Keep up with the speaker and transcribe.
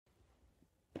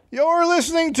You're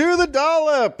listening to The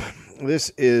Dollop. This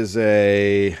is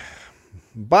a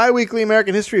bi-weekly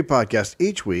American history podcast.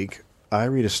 Each week, I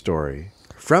read a story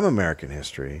from American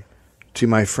history to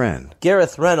my friend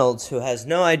Gareth Reynolds, who has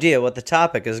no idea what the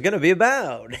topic is going to be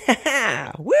about.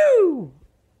 Woo!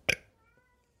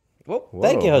 Whoa,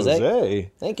 thank you,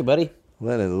 Jose. Thank you, buddy.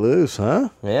 Let it loose, huh?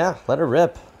 Yeah, let her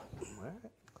rip.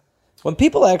 When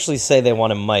people actually say they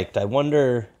want him mic'd, I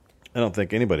wonder... I don't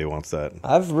think anybody wants that.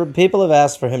 People have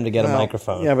asked for him to get a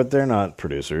microphone. Yeah, but they're not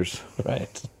producers. Right.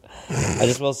 I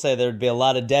just will say there'd be a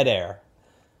lot of dead air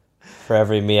for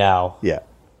every meow. Yeah.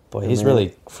 Boy, he's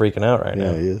really freaking out right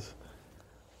now. Yeah, he is.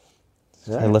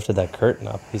 I lifted that curtain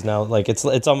up. He's now like it's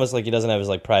almost like he doesn't have his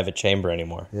like private chamber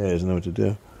anymore. Yeah, he doesn't know what to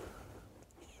do.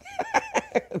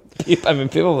 I mean,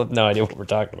 people have no idea what we're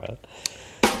talking about.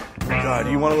 God,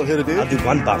 you want to hit a dude? I'll do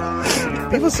one bottle.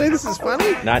 People say this is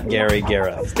funny. Not Gary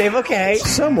Gareth. Dave, okay.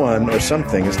 Someone or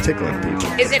something is tickling people.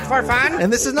 Is it for fun?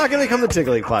 And this is not going to become the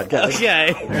tickling podcast.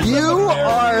 Okay. You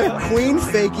are Queen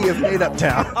Fakey of Made Up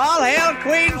Town. All hail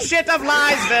Queen Shit of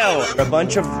Liesville. A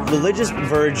bunch of religious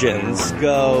virgins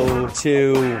go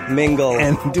to mingle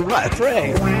And do what?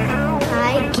 pray.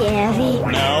 Hi, Gary.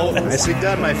 No. Nicely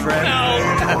done, my friend.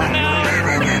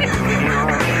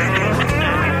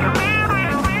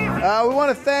 We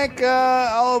want to thank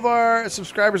all of our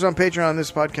subscribers on Patreon.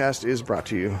 This podcast is brought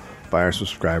to you by our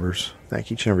subscribers.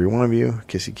 Thank each and every one of you.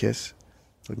 Kissy kiss.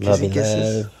 Love you,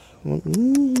 kisses.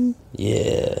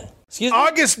 Yeah. Excuse me?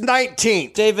 August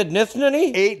 19th, David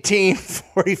Nithnany?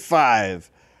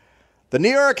 1845. The New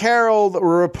York Herald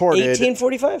reported...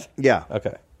 1845? Yeah.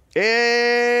 Okay.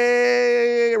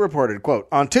 It reported, quote,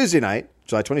 on Tuesday night,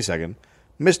 July 22nd,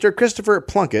 Mr. Christopher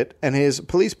Plunkett and his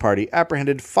police party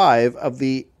apprehended 5 of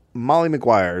the Molly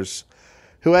Maguires,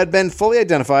 who had been fully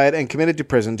identified and committed to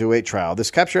prison to await trial. This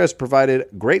capture has provided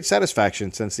great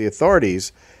satisfaction since the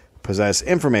authorities possess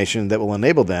information that will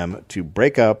enable them to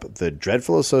break up the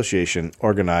dreadful association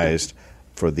organized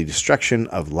for the destruction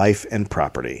of life and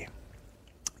property.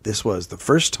 This was the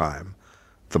first time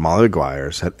the Molly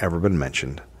Maguires had ever been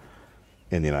mentioned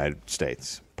in the United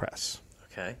States press.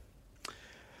 Okay.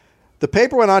 The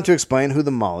paper went on to explain who the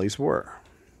Mollies were.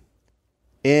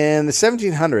 In the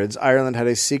 1700s, Ireland had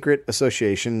a secret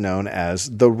association known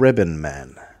as the Ribbon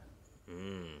Men.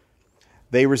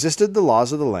 They resisted the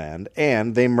laws of the land,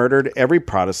 and they murdered every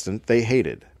Protestant they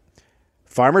hated.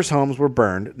 Farmers' homes were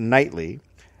burned nightly,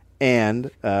 and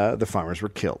the farmers were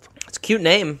killed. It's a cute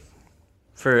name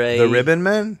for a... The Ribbon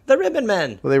Men? The Ribbon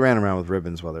Men. Well, they ran around with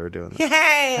ribbons while they were doing that.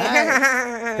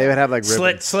 Hey! They would have like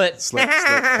ribbons. Slit.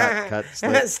 Cut,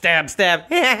 slit. Stab.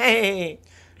 Hey!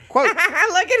 Quote. Look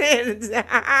at it.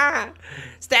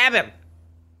 Stab him.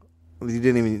 You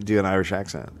didn't even do an Irish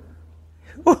accent.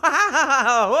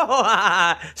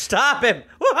 Stop him.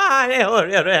 I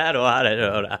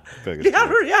feel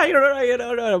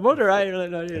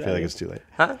like it's too late.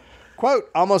 Huh? Quote,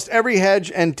 almost every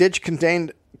hedge and ditch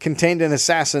contained an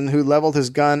assassin who leveled his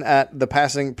gun at the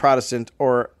passing Protestant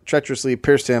or treacherously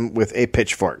pierced him with a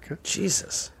pitchfork.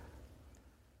 Jesus.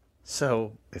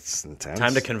 So, It's intense.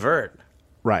 time to convert.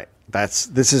 Right.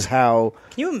 This is how...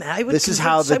 Can you imagine? This is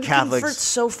how the Catholics... convert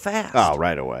so fast. Oh,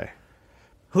 right away.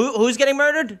 Who's getting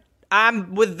murdered?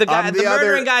 I'm with the guy. I'm The the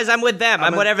murdering other- guys. I'm with them.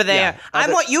 I'm whatever they are. I'm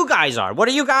Other- what you guys are. What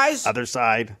are you guys? Other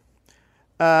side.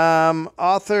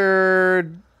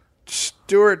 Author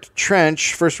Stuart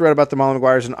Trench first read about the Molly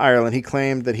Maguires in Ireland. He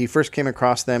claimed that he first came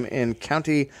across them in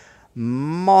County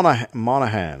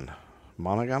Monaghan.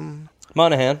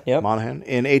 Monaghan, yep. Monaghan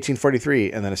in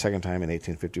 1843, and then a second time in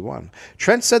 1851.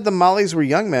 Trent said the Mollies were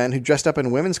young men who dressed up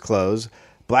in women's clothes,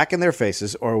 blackened their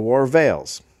faces, or wore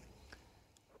veils.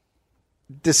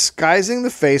 Disguising the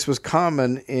face was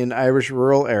common in Irish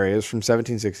rural areas from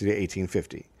 1760 to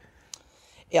 1850.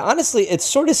 Yeah, honestly, it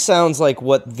sort of sounds like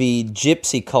what the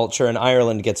gypsy culture in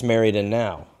Ireland gets married in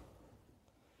now.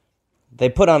 They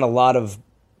put on a lot of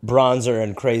bronzer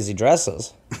and crazy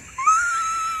dresses.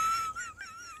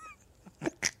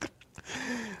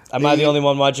 Am I the only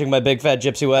one watching my big fat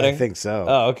gypsy wedding? I think so.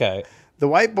 Oh, okay. The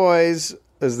White Boys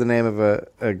is the name of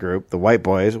a group. The White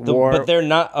Boys But they're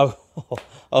not... Oh,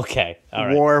 okay. All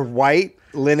right. wore white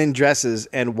linen dresses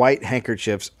and white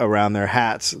handkerchiefs around their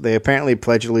hats. They apparently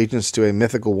pledged allegiance to a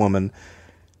mythical woman,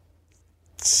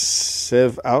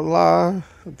 Civ Outlaw.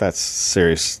 That's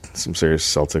some serious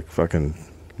Celtic fucking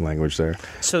language there.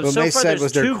 So What far they said there's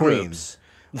was their two queen. groups.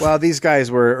 Well, these guys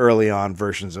were early on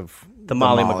versions of The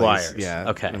Molly Mollies. Maguires. Yeah.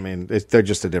 Okay. I mean, they're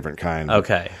just a different kind.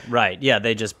 Okay, right. Yeah,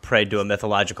 they just prayed to a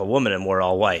mythological woman and were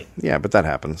all white. Yeah, but that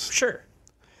happens. Sure.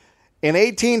 In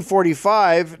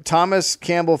 1845, Thomas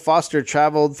Campbell Foster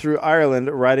traveled through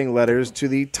Ireland writing letters to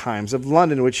the Times of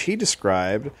London, which he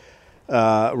described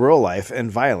rural life and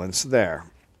violence there.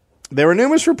 There were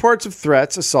numerous reports of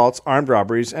threats, assaults, armed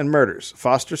robberies, and murders.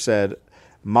 Foster said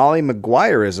Molly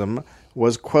Maguireism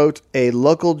was, quote, a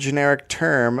local generic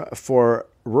term for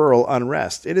rural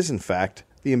unrest. It is, in fact,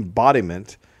 the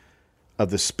embodiment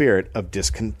of the spirit of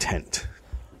discontent.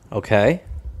 Okay.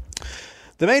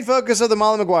 The main focus of the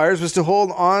Molly Maguires was to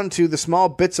hold on to the small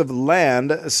bits of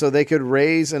land so they could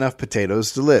raise enough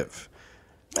potatoes to live.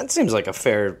 That seems like a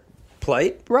fair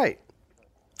plight. Right.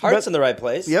 Heart's in the right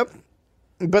place. Yep.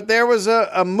 But there was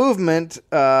a movement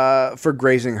for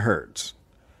grazing herds.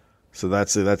 So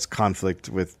that's conflict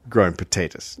with growing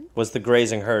potatoes. Was the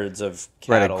grazing herds of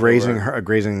cattle. Right, a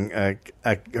grazing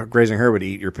herd would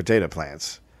eat your potato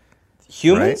plants.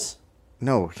 Humans? Right?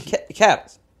 No.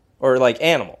 Cattle. Or like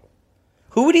animal.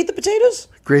 Who would eat the potatoes?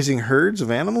 Grazing herds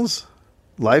of animals?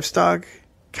 Livestock?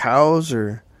 Cows?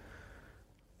 Or...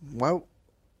 Well,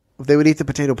 they would eat the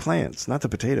potato plants, not the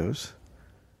potatoes.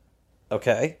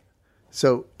 Okay.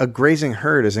 So a grazing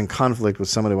herd is in conflict with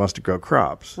someone who wants to grow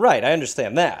crops. Right, I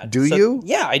understand that. Do you?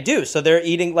 Yeah, I do. So they're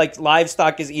eating, like,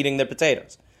 livestock is eating their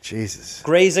potatoes. Jesus.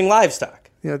 Grazing livestock.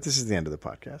 You know, this is the end of the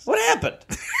podcast. What happened?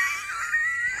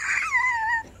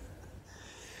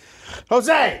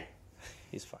 Jose!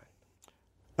 He's fine.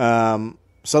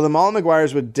 So the Molly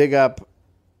Maguires would dig up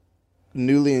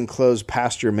newly enclosed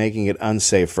pasture, making it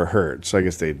unsafe for herds. So I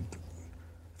guess they'd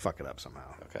fuck it up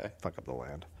somehow. Okay. Fuck up the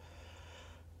land.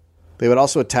 They would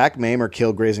also attack, maim, or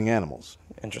kill grazing animals.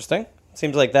 Interesting.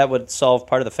 Seems like that would solve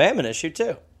part of the famine issue,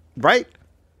 too. Right.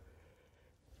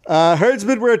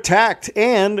 Herdsmen were attacked,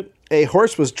 and a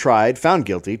horse was tried, found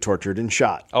guilty, tortured, and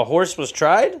shot. A horse was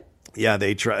tried? Yeah,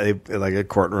 they tried, like a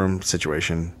courtroom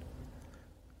situation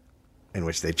in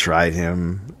which they tried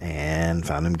him and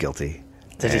found him guilty.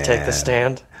 Did he take the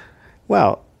stand?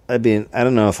 Well, I mean, I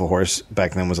don't know if a horse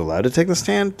back then was allowed to take the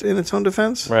stand in its own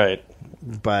defense. Right.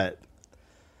 But,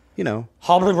 you know.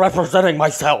 I'll be representing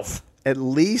myself. At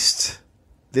least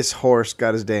this horse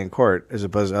got his day in court as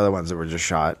opposed to other ones that were just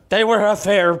shot. They were a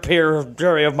fair peer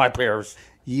jury of my peers.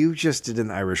 You just did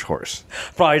an Irish horse.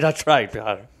 Right, that's right.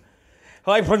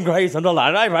 I've been grazing the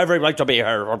land. I have every right to be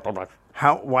here.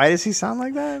 Why does he sound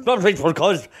like that? Not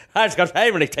because I've got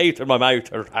so many teeth in my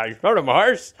mouth. I'm not a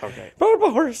horse. Okay. Not a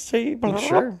horse. See?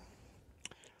 Sure.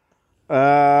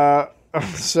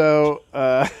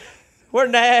 We're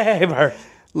neighbors.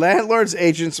 Landlords'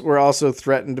 agents were also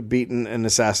threatened, beaten, and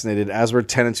assassinated, as were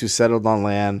tenants who settled on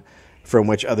land from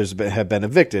which others had been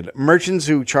evicted. Merchants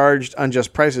who charged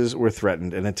unjust prices were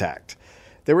threatened and attacked.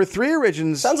 There were three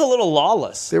origins. Sounds a little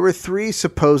lawless. There were three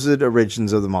supposed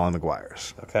origins of the Molly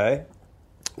Maguires. Okay.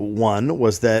 One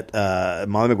was that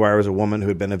Molly Maguire was a woman who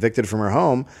had been evicted from her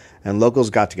home, and locals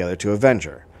got together to avenge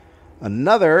her.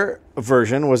 Another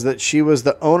version was that she was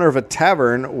the owner of a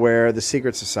tavern where the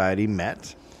secret society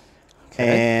met. Okay.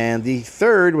 And the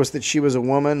third was that she was a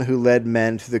woman who led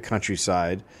men to the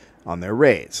countryside on their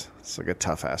raids. It's like a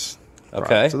tough-ass problem.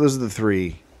 Okay. So those are the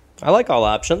three. I like all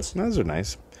options. Those are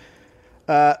nice.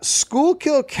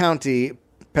 Schuylkill County,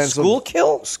 Pennsylvania.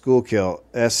 Schuylkill? Schuylkill.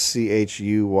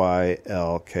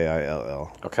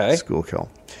 Schuyllkill. Okay.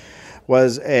 Schuylkill.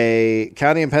 Was a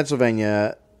county in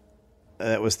Pennsylvania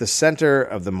that was the center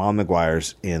of the Molly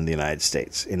Maguires in the United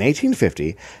States. In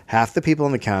 1850, half the people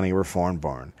in the county were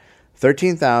foreign-born.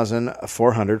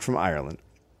 13,400 from Ireland.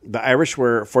 The Irish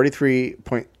were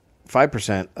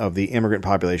 43.5% of the immigrant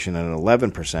population and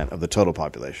 11% of the total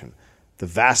population. The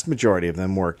vast majority of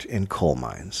them worked in coal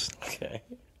mines. Okay.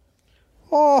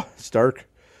 Oh, Stark.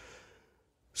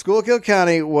 Schuylkill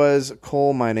County was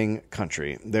coal mining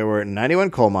country. There were 91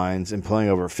 coal mines employing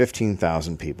over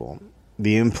 15,000 people.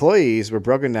 The employees were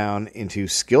broken down into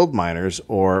skilled miners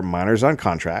or miners on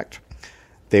contract.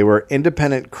 They were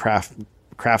independent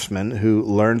craftsmen who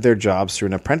learned their jobs through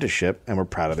an apprenticeship and were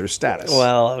proud of their status.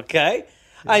 Well, okay.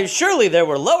 Surely there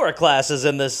were lower classes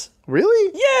in this.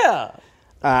 Really?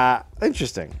 Yeah.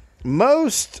 Interesting.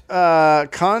 Most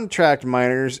contract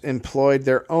miners employed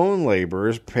their own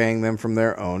laborers, paying them from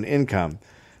their own income.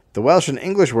 The Welsh and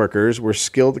English workers were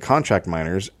skilled contract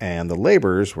miners, and the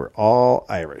laborers were all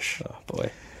Irish. Oh, boy.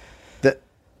 It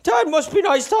must be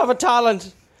nice to have a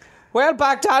talent. Well,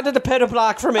 back down to the pit of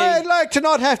black for me. I'd like to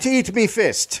not have to eat me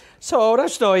fist. So,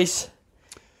 that's nice.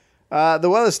 The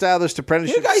well-established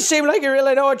apprenticeship... You guys seem like you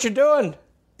really know what you're doing.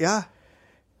 Yeah.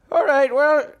 All right,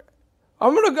 well,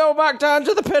 I'm going to go back down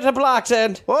to the pit of black's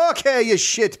end. Okay, you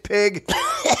shit pig. Look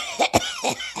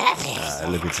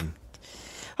at him.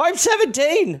 I'm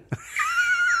 17.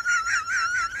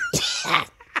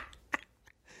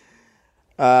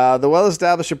 The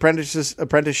well-established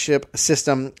apprenticeship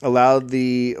system allowed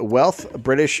the Welsh,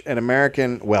 British, and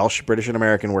American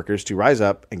workers to rise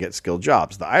up and get skilled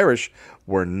jobs. The Irish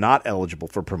were not eligible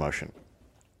for promotion.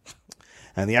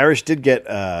 And the Irish did get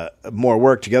more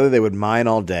work. Together they would mine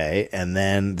all day, and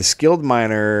then the skilled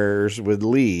miners would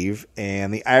leave,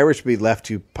 and the Irish would be left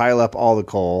to pile up all the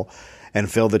coal and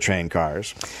fill the train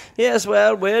cars. Yes,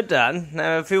 well, we're done.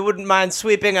 Now, if you wouldn't mind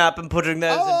sweeping up and putting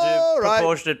those into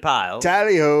proportionate piles.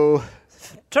 Tally-ho.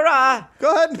 Ta-ra!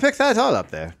 Go ahead and pick that all up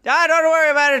there. Ah, don't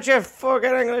worry about it, you fucking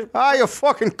English. Ah, you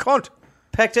fucking cunt.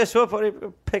 Pick this up,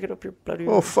 pick it up, you bloody...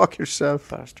 Oh, fuck yourself.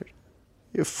 bastard.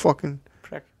 You fucking...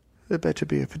 Prick. There better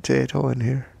be a potato in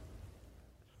here.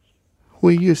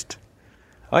 We used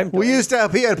to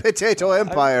be a potato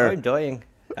empire. I'm dying.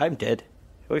 I'm dead.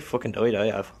 I fucking died, I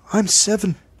have. I'm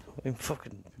 7. I'm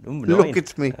fucking... Look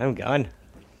at me. I'm gone.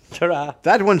 Ta-ra.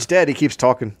 That one's dead. He keeps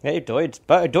talking. Hey, died.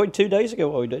 But I died 2 days ago,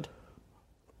 what I did.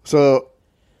 So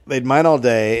they'd mine all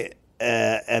day,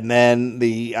 and then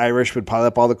the Irish would pile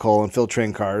up all the coal and fill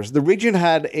train cars. The region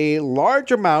had a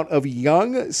large amount of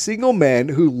young single men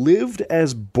who lived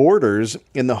as boarders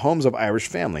in the homes of Irish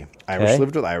family. Irish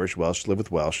lived with Irish, Welsh lived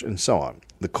with Welsh, and so on.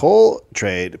 The coal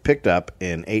trade picked up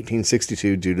in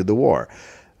 1862 due to the war,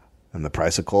 and the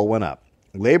price of coal went up.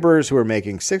 Laborers who were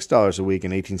making $6 a week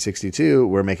in 1862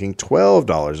 were making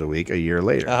 $12 a week a year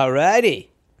later. Alrighty.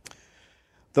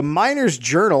 The Miners'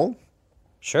 Journal,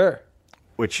 Sure.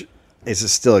 which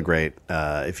is still a great,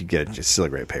 if you get it, it's still a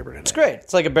great paper today. It's great.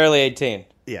 It's like a barely 18.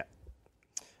 Yeah.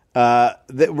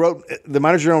 The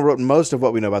Miners' Journal wrote most of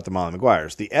what we know about the Molly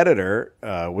Maguires. The editor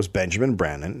was Benjamin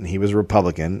Brannan, and he was a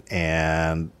Republican,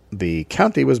 and the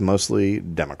county was mostly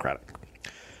Democratic.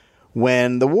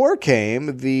 When the war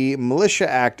came, the Militia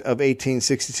Act of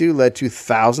 1862 led to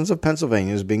thousands of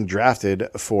Pennsylvanians being drafted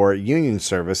for Union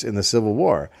service in the Civil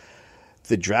War.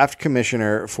 The draft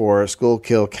commissioner for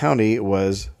Schuylkill County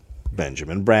was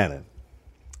Benjamin Brannan.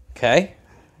 Okay.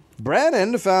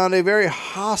 Brannan found a very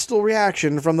hostile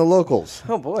reaction from the locals.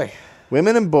 Oh, boy.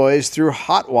 Women and boys threw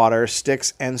hot water,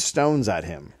 sticks, and stones at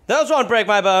him. Those won't break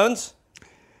my bones.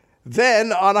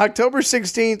 Then, on October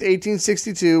 16th,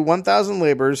 1862, 1,000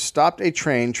 laborers stopped a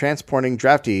train transporting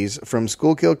draftees from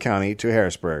Schuylkill County to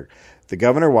Harrisburg. The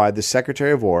governor wired the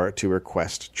Secretary of War to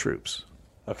request troops.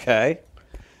 Okay.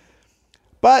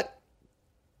 But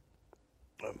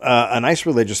a nice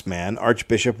religious man,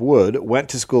 Archbishop Wood, went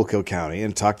to Schuylkill County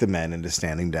and talked the men into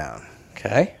standing down.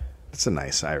 Okay. That's a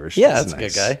nice Irish. Yeah, that's a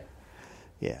good guy.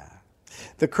 Yeah.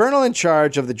 The colonel in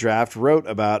charge of the draft wrote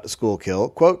about Schuylkill,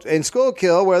 quote, "In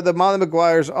Schuylkill, where the Molly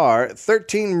Maguires are,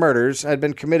 13 murders had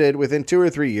been committed within 2 or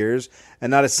 3 years, and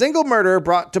not a single murder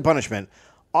brought to punishment.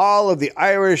 All of the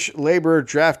Irish labor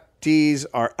draftees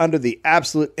are under the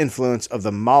absolute influence of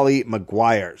the Molly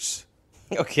Maguires."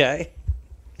 Okay.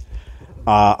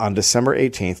 On December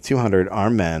 18th, 200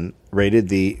 armed men raided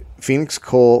the Phoenix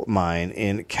coal mine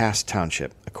in Cass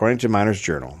Township. According to Miners'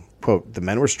 Journal, quote, "The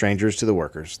men were strangers to the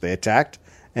workers. They attacked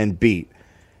and beat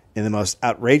in the most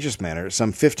outrageous manner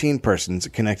some 15 persons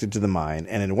connected to the mine,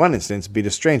 and in one instance beat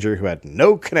a stranger who had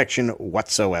no connection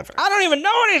whatsoever." I don't even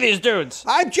know any of these dudes.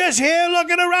 I'm just here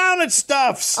looking around at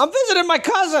stuffs. I'm visiting my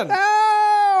cousin.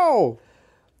 Ow!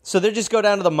 So they just go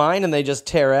down to the mine and they just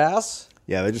tear ass?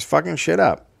 Yeah, they just fucking shit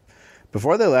up.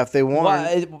 Before they left, they warned...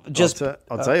 Why, just-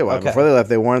 I'll tell you why. okay. Before they left,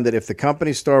 they warned that if the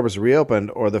company store was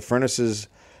reopened or the furnaces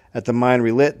at the mine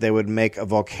relit, they would make a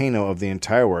volcano of the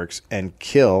entire works and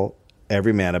kill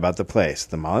every man about the place.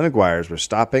 The Molly Maguires were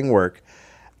stopping work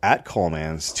at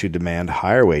coalmans to demand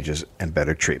higher wages and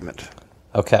better treatment.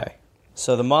 Okay.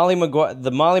 So the Molly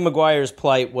Maguire's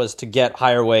plight was to get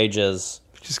higher wages,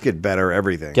 Just get better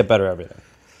everything. get better everything.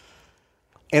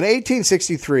 In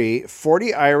 1863,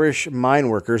 40 Irish mine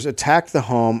workers attacked the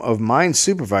home of mine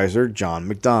supervisor John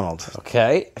MacDonald.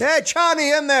 Okay. Hey,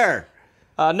 Johnny, in there!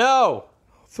 No.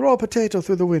 Throw a potato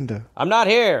through the window. I'm not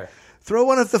here. Throw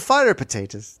one of the fire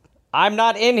potatoes. I'm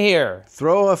not in here.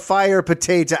 Throw a fire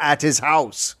potato at his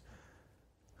house.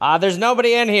 There's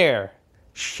nobody in here.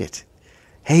 Shit.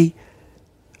 Hey,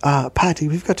 Patty,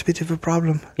 we've got a bit of a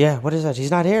problem. Yeah, what is that? He's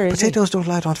not here, is Potatoes don't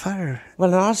light on fire. he?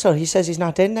 Well, and also, he says he's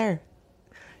not in there.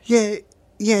 Yeah,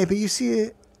 but you see...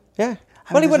 Yeah.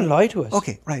 Well, he wouldn't lie to us.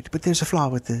 Okay, right, but there's a flaw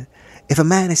with the... If a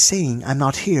man is saying, I'm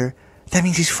not here, that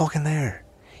means he's fucking there.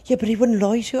 Yeah, but he wouldn't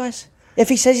lie to us. If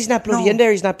he says he's not bloody in there,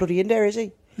 he's not bloody in there, is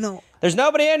he? No. There's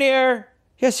nobody in here.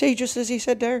 Yeah, see, just as he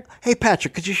said there. Hey,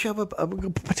 Patrick, could you shove a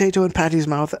potato in Patty's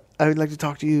mouth? I would like to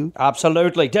talk to you.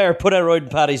 Absolutely. There, put it right in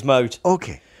Paddy's mouth.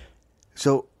 Okay.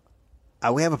 So,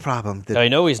 we have a problem. I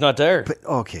know he's not there.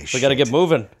 Okay, We got to get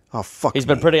moving. Oh, fuck He's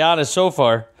been me. pretty honest so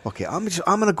far. Okay, I'm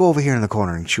going to go over here in the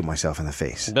corner and shoot myself in the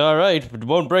face. All right, but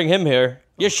won't bring him here.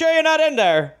 You sure you're not in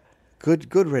there?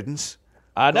 Good riddance.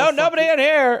 No, nobody in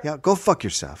here. Yeah, go fuck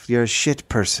yourself. You're a shit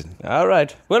person. All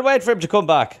right, we'll wait for him to come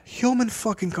back. Human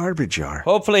fucking garbage jar.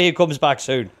 Hopefully he comes back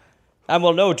soon. And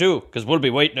we'll know too, because we'll be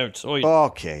waiting outside.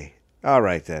 Okay. All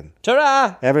right, then.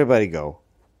 Ta-ra! Everybody go.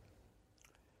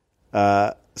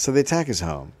 So the attack is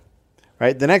home.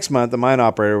 Right? The next month, the mine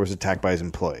operator was attacked by his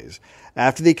employees.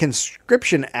 After the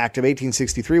Conscription Act of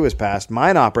 1863 was passed,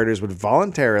 mine operators would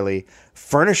voluntarily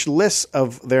furnish lists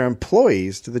of their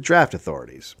employees to the draft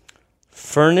authorities.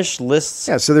 Furnish lists?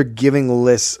 Yeah, so they're giving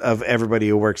lists of everybody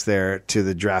who works there to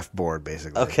the draft board,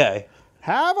 basically. Okay.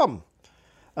 Have them.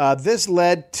 This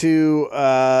led to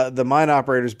the mine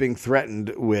operators being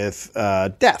threatened with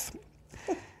death.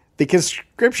 The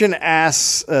Conscription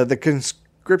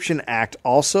Act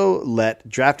also let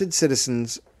drafted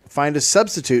citizens find a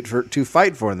substitute to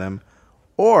fight for them,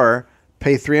 or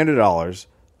pay $300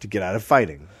 to get out of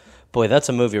fighting. Boy, that's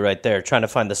a movie right there, trying to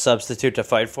find the substitute to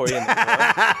fight for you in the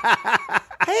war.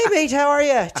 Hey, mate, how are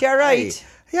you? You all right? Hey.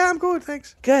 Yeah, I'm good,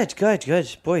 thanks. Good.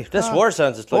 Boy, this war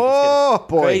sounds just like Oh,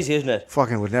 boy. crazy, isn't it?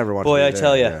 Fucking would never want to Boy, do I that,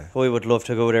 tell you, yeah. boy, would love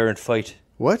to go there and fight.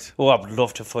 What? Oh, I would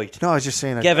love to fight. No, I was just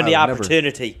saying. Given the I would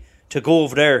opportunity to go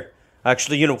over there,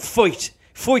 actually, fight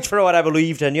for what I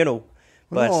believed in,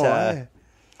 But No,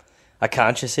 I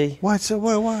can't, you see. what? So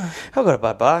what? I got a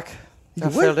bad back. I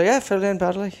fell in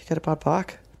badly. Got a bad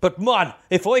back. But man,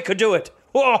 if I could do it,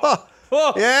 Yeah,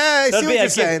 I see that'd what be you're a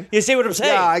saying. You see what I'm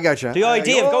saying? Yeah, I gotcha. The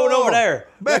idea of going over there,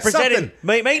 Make representing,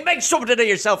 something. make something of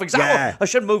yourself. Exactly. Yeah. I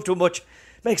shouldn't move too much.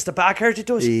 Makes the back hurt. It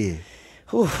does. Yeah.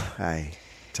 Aye.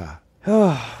 Ta.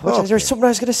 Is there something I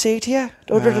was going to say to you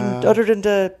other than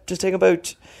the thing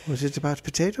about? Was it about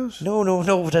potatoes?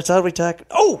 No. That's all we talk.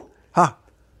 Oh, Huh?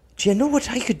 do you know what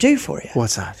I could do for you?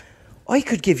 What's that? I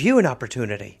could give you an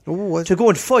opportunity Oh, what? to go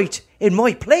and fight in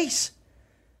my place.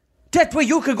 That way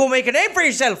you could go make a name for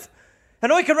yourself.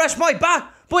 And I can rest my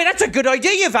back. Boy, that's a good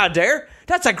idea you've had there.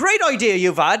 That's a great idea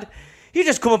you've had. You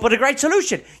just come up with a great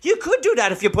solution. You could do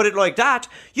that if you put it like that.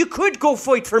 You could go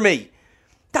fight for me.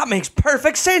 That makes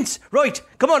perfect sense. Right,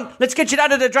 come on, let's get you down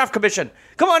to the draft commission.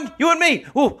 Come on, you and me.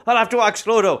 Ooh, I'll have to ask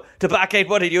Clodo to back ain't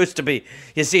what it used to be.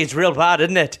 You see, it's real bad,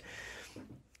 isn't it?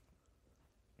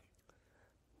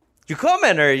 You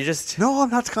coming, or you just... No, I'm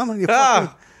not coming. You Ah.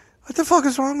 fucking... What the fuck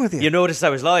is wrong with you? You noticed I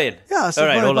was lying? Yeah, it's all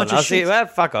right, a hold on. bunch of I'll see you. shit. Well,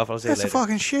 fuck off. I'll see you That's later. a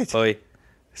fucking shit. Boy.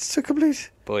 It's a complete...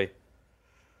 Boy.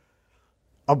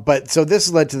 But so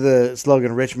this led to the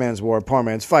slogan "Rich Man's War, Poor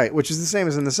Man's Fight," which is the same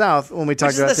as in the South when we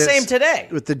talked about Which is the this same today.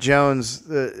 with the Jones,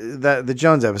 the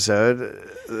Jones episode.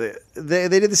 They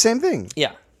did the same thing.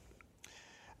 Yeah.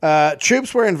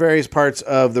 Troops were in various parts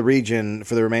of the region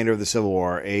for the remainder of the Civil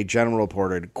War. A general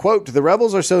reported, quote, "The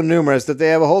rebels are so numerous that they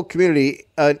have a whole community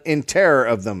in terror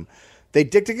of them. They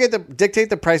dictate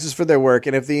the prices for their work,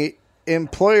 and if the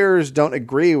employers don't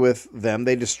agree with them,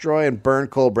 they destroy and burn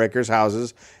coal breakers'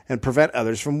 houses and prevent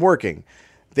others from working.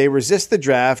 They resist the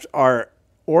draft, are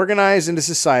organized into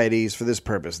societies for this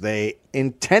purpose. They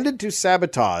intended to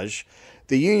sabotage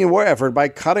the Union war effort by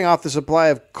cutting off the supply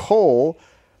of coal,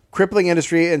 crippling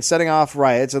industry, and setting off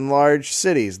riots in large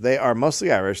cities. They are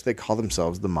mostly Irish. They call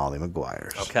themselves the Molly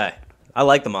Maguires." Okay. I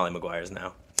like the Molly Maguires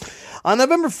now. On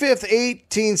November 5th,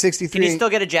 1863... Can you still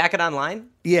get a jacket online?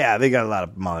 Yeah, they got a lot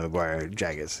of Molly Maguire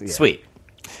jackets. Yeah. Sweet.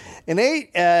 In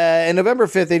November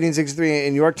 5th, 1863,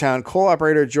 in Yorktown, coal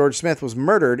operator George Smith was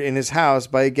murdered in his house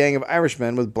by a gang of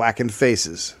Irishmen with blackened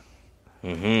faces.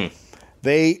 Mm-hmm.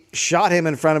 They shot him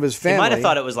in front of his family. He might have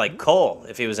thought it was like coal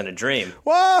if he was in a dream.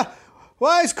 Why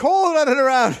is Cole running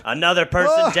around? Another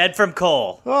person dead from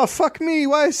coal. Oh, fuck me.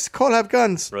 Why does Cole have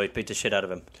guns? Right, beat the shit out of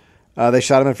him. They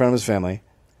shot him in front of his family.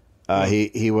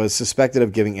 He was suspected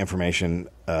of giving information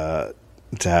to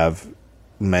have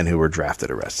men who were drafted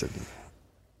arrested.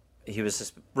 He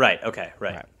was right. Okay,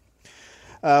 right.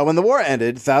 When the war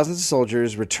ended, thousands of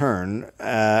soldiers returned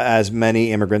as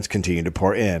many immigrants continued to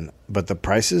pour in, but the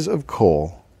prices of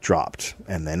coal dropped,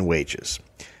 and then wages.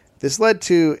 This led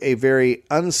to a very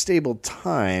unstable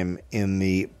time in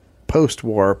the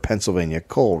post-war Pennsylvania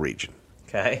coal region.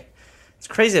 Okay. It's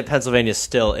crazy that Pennsylvania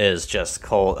still is just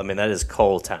coal. I mean, that is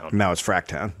coal town. Now it's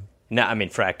Fracktown. No, I mean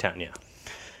Fracktown, yeah.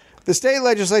 The state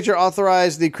legislature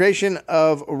authorized the creation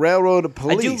of railroad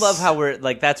police. I do love how we're,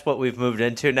 like, that's what we've moved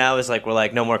into now is, like, we're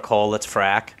like, no more coal, let's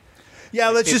frack. Yeah,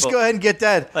 let's just go ahead and get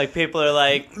that. Like, people are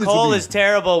like, coal is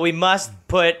terrible, we must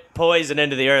put poison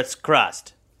into the Earth's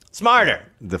crust. Smarter.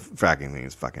 The fracking thing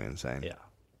is fucking insane.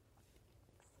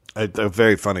 Yeah.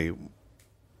 Very funny.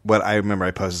 What I remember,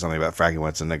 I posted something about fracking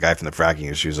once, and the guy from the fracking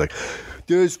industry was like,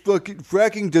 There's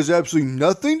fracking does absolutely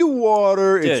nothing to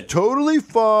water. Dude, it's totally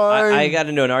fine. I got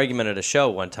into an argument at a show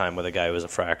one time with a guy who was a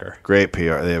fracker. Great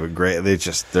PR. They have a great.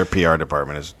 Their PR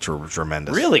department is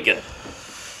tremendous. Really good.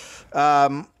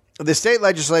 The state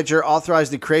legislature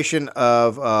authorized the creation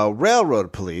of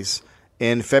railroad police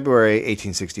in February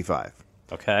 1865.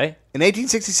 Okay. In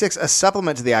 1866, a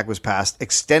supplement to the act was passed,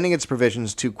 extending its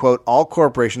provisions to, quote, all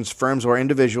corporations, firms, or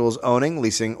individuals owning,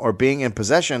 leasing, or being in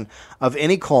possession of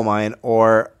any coal mine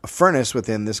or furnace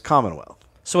within this Commonwealth.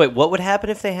 So wait, what would happen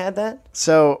if they had that?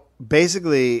 So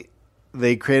basically,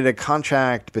 they created a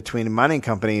contract between mining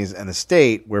companies and the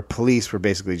state where police were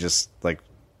basically just like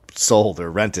sold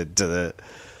or rented to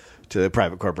the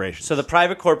private corporations. So the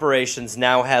private corporations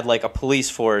now had like a police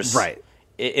force, Right.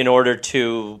 In order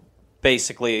to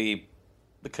basically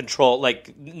control,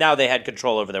 like now they had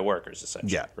control over their workers,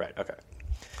 essentially. Yeah. Right. Okay.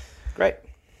 Great.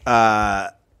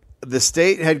 The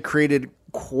state had created,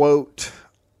 quote,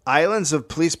 islands of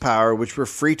police power which were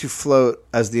free to float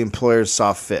as the employers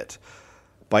saw fit.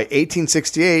 By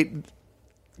 1868,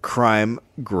 crime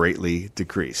greatly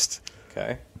decreased.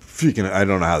 Okay. I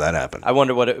don't know how that happened. I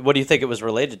wonder what do you think it was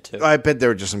related to? I bet there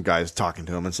were just some guys talking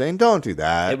to him and saying, don't do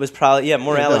that. It was probably,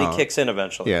 morality don't. kicks in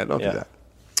eventually. Yeah, don't do that.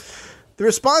 The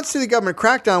response to the government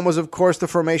crackdown was, of course, the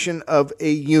formation of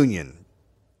a union.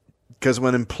 Because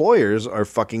when employers are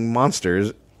fucking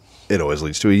monsters, it always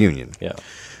leads to a union. Yeah.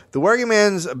 The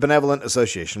Workingmen's Benevolent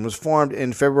Association was formed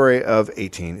in February of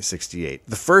 1868,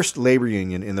 the first labor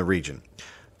union in the region.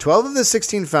 12 of the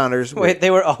 16 founders... Wait, they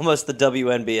were almost the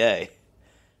WNBA.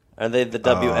 Are they the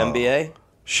WNBA?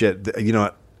 Shit, you know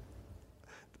what?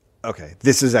 Okay,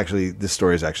 this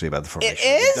story is actually about the formation.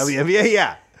 It of is? the WNBA,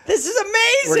 yeah. This is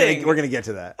amazing. We're gonna get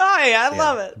to that. Oh, yeah, I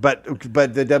love it. But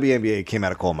the WNBA came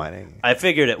out of coal mining. I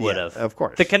figured it would have. of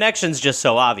course. The connection's just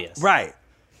so obvious. Right.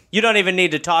 You don't even need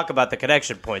to talk about the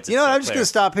connection points. You know what? I'm just going to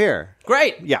stop here.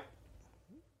 Great. Yeah.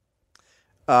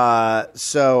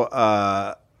 So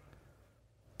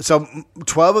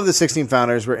 12 of the 16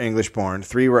 founders were English-born,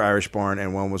 3 were Irish-born,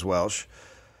 and 1 was Welsh.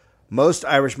 Most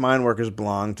Irish mine workers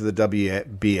belonged to the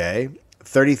WBA.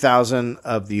 30,000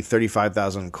 of the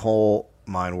 35,000 coal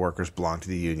mine workers belonged to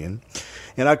the union.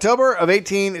 In October of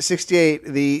 1868,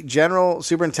 the general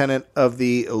superintendent of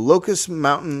the Locust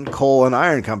Mountain Coal and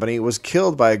Iron Company was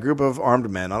killed by a group of armed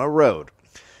men on a road.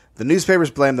 The newspapers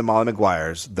blamed the Molly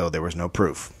Maguires, though there was no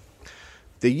proof.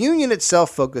 The union itself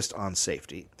focused on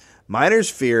safety. Miners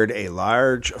feared a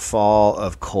large fall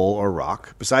of coal or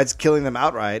rock. Besides killing them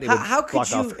outright, it would block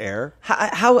off air.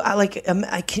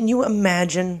 Can you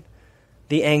imagine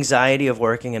the anxiety of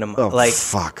working in a Oh,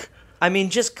 fuck. I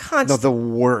mean, just constant. No, the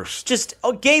worst. Just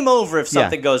game over if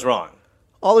something goes wrong.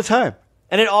 All the time.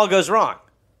 And it all goes wrong.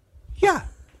 Yeah.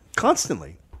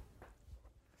 Constantly.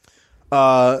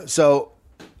 So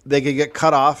they could get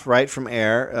cut off, right, from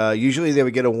air. Usually they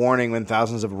would get a warning when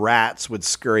thousands of rats would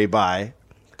scurry by.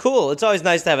 Cool. It's always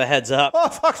nice to have a heads up. Oh,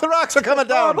 fuck, the rocks are coming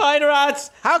down. Oh, behind rats.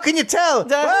 How can you tell?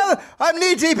 Well, I'm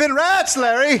knee-deep in rats,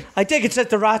 Larry. I think it's that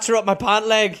the rats are up my pant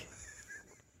leg.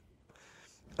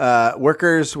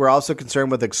 Workers were also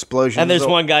concerned with explosions. And there's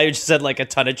one guy who just said like a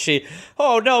ton of cheese.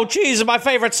 Oh, no, cheese is my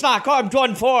favorite snack. Oh, I'm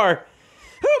done for.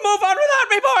 Move on without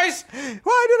me, boys.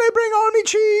 Why do they bring on me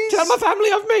cheese? Tell my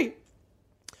family of me.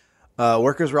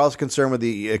 Workers were also concerned with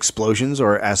the explosions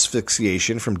or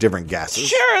asphyxiation from different gases.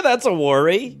 Sure, that's a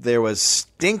worry. There was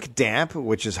stink damp,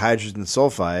 which is hydrogen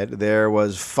sulfide. There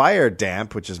was fire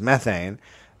damp, which is methane.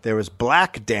 There was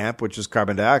black damp, which was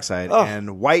carbon dioxide,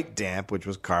 and white damp, which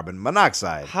was carbon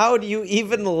monoxide. How do you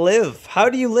even live?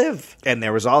 How do you live? And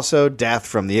there was also death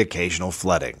from the occasional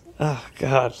flooding. Oh,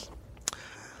 God.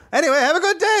 Anyway, have a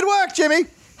good day at work, Jimmy.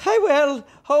 I will.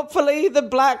 Hopefully the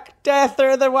black death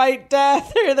or the white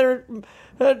death or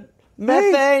the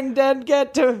methane didn't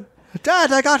get to...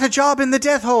 Dad, I got a job in the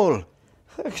death hole.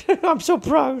 I'm so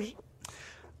proud.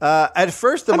 At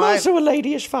first, I'm also a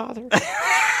ladyish father.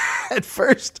 At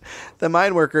first, the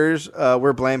mine workers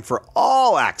were blamed for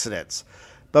all accidents.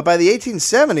 But by the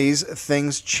 1870s,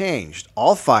 things changed.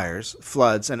 All fires,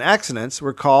 floods, and accidents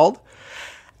were called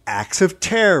acts of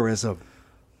terrorism.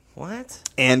 What?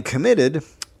 And committed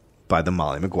by the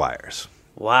Molly Maguires.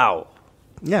 Wow.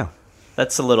 Yeah.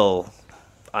 That's a little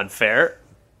unfair,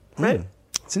 right?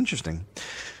 It's interesting.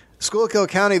 Schuylkill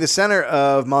County, the center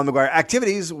of Molly Maguire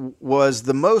activities, was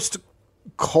the most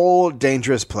coal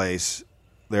dangerous place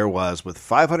there was, with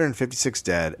 556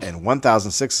 dead and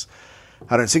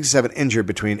 1,667 injured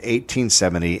between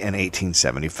 1870 and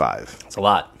 1875. That's a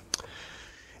lot.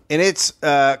 In its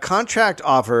contract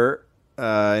offer in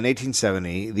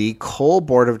 1870, the Coal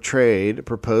Board of Trade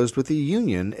proposed with the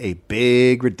union a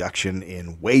big reduction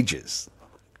in wages.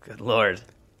 Good Lord.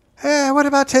 What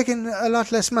about taking a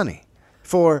lot less money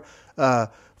for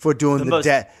doing the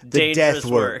death dangerous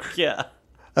work? Yeah.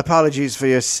 Apologies for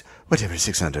your whatever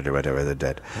 600 or whatever the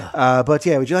dead. But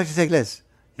yeah, would you like to take less?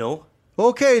 No.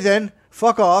 Okay then,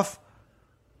 fuck off.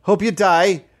 Hope you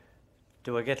die.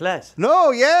 Do I get less?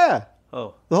 No, yeah,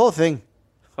 Oh. the whole thing.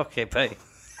 Okay, pay.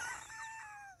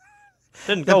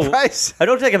 Didn't The go. price. I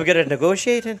don't think I'm good at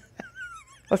negotiating.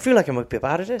 I feel like I might be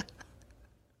bad at it.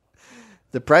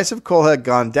 The price of coal had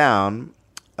gone down,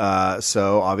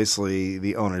 so obviously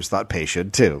the owners thought pay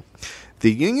should too.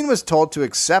 The union was told to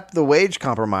accept the wage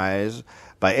compromise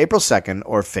by April 2nd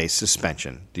or face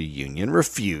suspension. The union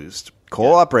refused.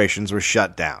 Coal operations were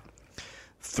shut down.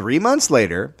 3 months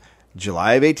later,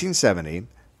 July of 1870,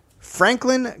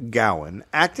 Franklin Gowan,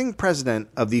 acting president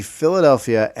of the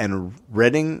Philadelphia and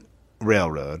Reading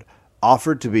Railroad,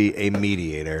 offered to be a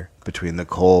mediator between the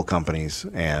coal companies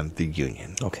and the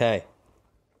union. Okay.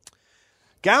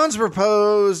 Gowan's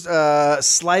proposed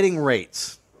sliding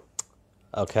rates.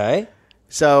 Okay.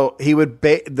 So he would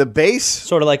the base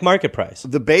Sort of like market price.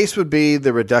 the base would be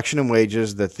the reduction in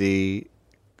wages that the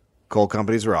coal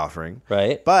companies were offering.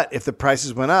 Right. But if the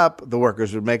prices went up, the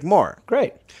workers would make more.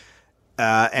 Great.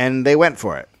 And they went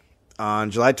for it. On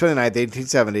July 29th,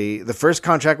 1870, the first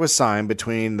contract was signed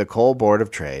between the Coal Board of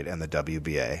Trade and the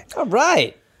WBA. All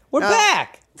right. We're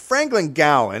back. Franklin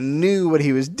Gowan knew what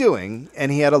he was doing,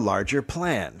 and he had a larger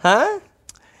plan. Huh?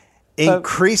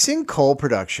 Increasing coal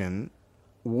production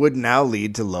would now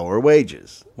lead to lower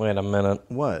wages. Wait a minute.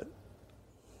 What?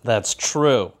 That's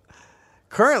true.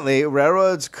 Currently,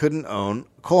 railroads couldn't own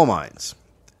coal mines,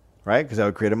 right? Because that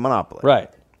would create a monopoly. Right.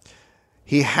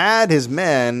 He had his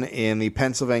men in the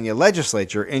Pennsylvania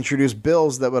legislature introduce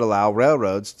bills that would allow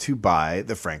railroads to buy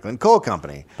the Franklin Coal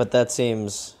Company. But that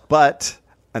seems... But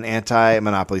an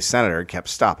anti-monopoly senator kept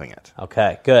stopping it.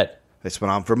 Okay, good. This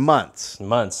went on for months.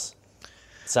 Months.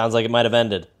 Sounds like it might have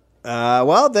ended.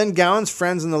 Well, then Gowan's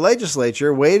friends in the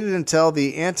legislature waited until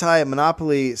the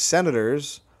anti-monopoly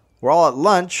senators were all at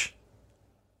lunch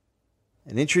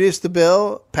and introduced the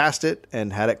bill, passed it,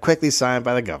 and had it quickly signed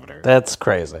by the governor. That's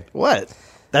crazy. What?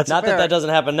 That's Not that that doesn't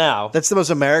happen now. That's the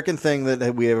most American thing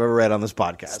that we have ever read on this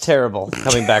podcast. It's terrible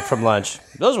coming back from lunch.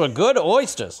 Those were good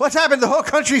oysters. What's happened? The whole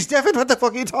country's different. What the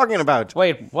fuck are you talking about?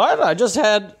 Wait, what? I just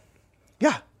had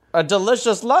Yeah. a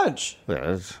delicious lunch.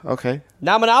 Okay.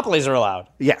 Now monopolies are allowed.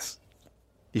 Yes.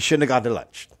 You shouldn't have gone to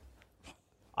lunch.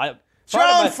 It's Your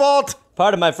own fault.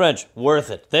 Part of my French,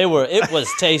 worth it. It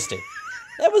was tasty.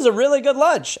 It was a really good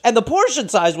lunch. And the portion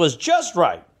size was just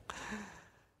right.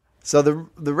 So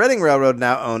the Reading Railroad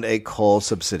now owned a coal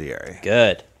subsidiary.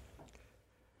 Good.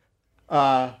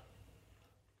 It's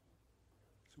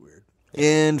weird.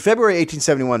 In February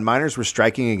 1871, miners were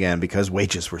striking again because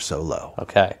wages were so low.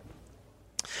 Okay.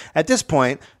 At this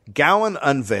point, Gowan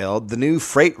unveiled the new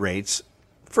freight rates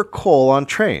for coal on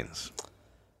trains.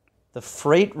 The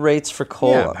freight rates for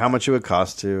coal. Yeah, how much it would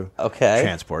cost to Okay.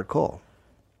 transport coal.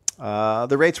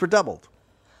 The rates were doubled.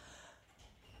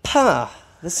 Huh.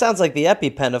 This sounds like the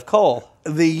EpiPen of coal.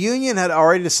 The union had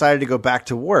already decided to go back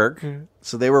to work,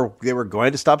 so they were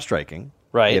going to stop striking.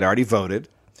 Right. They had already voted.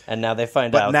 And now they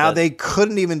find But out now that they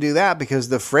couldn't even do that because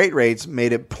the freight rates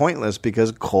made it pointless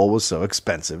because coal was so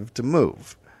expensive to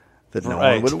move that no one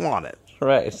Right. would want it.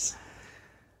 Right.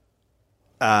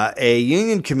 A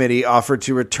union committee offered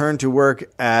to return to work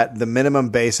at the minimum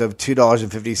base of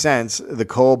 $2.50. The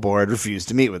coal board refused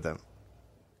to meet with them.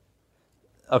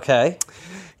 Okay.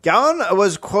 Gowan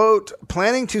was, quote,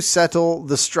 planning to settle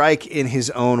the strike in his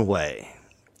own way.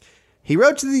 He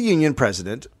wrote to the union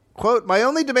president, quote, my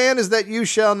only demand is that you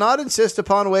shall not insist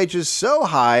upon wages so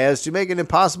high as to make it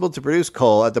impossible to produce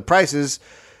coal at the prices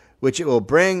which it will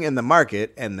bring in the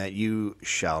market, and that you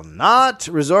shall not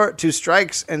resort to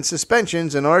strikes and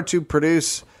suspensions in order to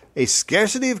produce a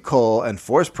scarcity of coal and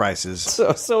force prices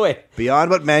So wait. beyond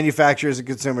what manufacturers and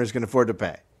consumers can afford to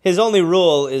pay. His only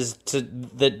rule is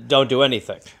that don't do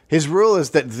anything. His rule is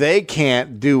that they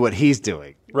can't do what he's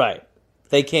doing. Right.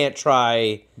 They can't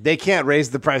try. They can't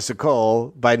raise the price of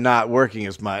coal by not working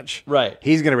as much. Right.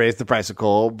 He's going to raise the price of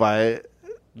coal by...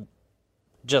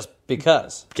 Just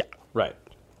because. Yeah. Right.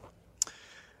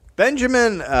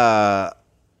 Benjamin... wait.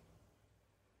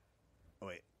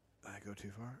 Did I go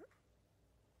too far?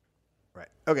 Right.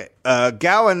 Okay.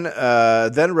 Gowan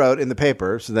then wrote in the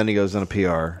paper, so then he goes on a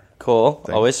PR... Cool.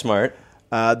 Always smart.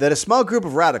 that a small group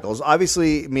of radicals,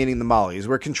 obviously meaning the Mollies,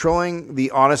 were controlling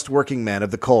the honest working men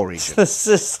of the coal region. This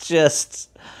is just...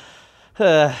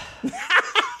 damn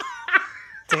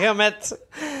it.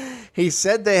 He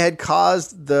said they had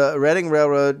caused the Reading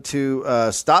Railroad to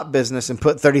stop business and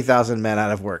put 30,000 men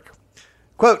out of work.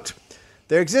 Quote,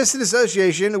 There exists an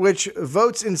association which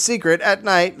votes in secret at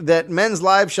night that men's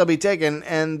lives shall be taken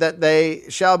and that they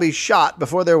shall be shot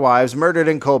before their wives, murdered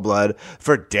in cold blood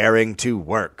for daring to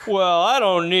work. Well, I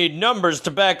don't need numbers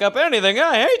to back up anything.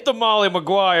 I hate the Molly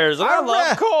Maguires, and I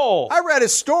love coal. I read a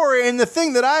story, and the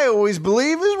thing that I always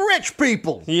believe is rich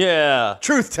people. Yeah.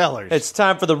 Truth tellers. It's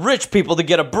time for the rich people to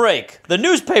get a break. The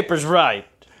newspaper's right.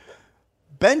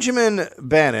 Benjamin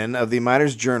Bannon of the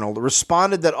Miners Journal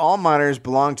responded that all miners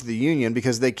belong to the union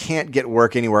because they can't get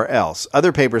work anywhere else.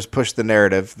 Other papers pushed the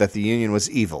narrative that the union was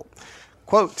evil.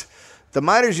 Quote, the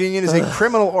Miners Union is a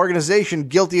criminal organization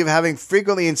guilty of having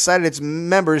frequently incited its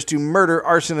members to murder,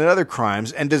 arson, and other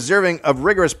crimes, and deserving of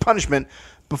rigorous punishment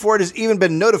before it has even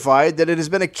been notified that it has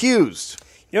been accused.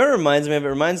 You know what it reminds me of? It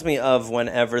reminds me of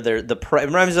whenever it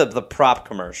reminds me of the prop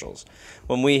commercials.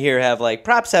 When we here have like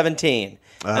Prop 17.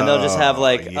 And they'll just have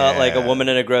like a woman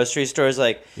in a grocery store is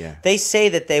like, they say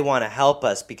that they want to help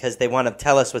us because they want to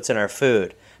tell us what's in our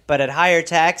food. But at higher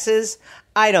taxes,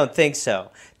 I don't think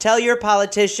so. Tell your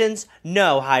politicians,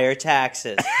 no higher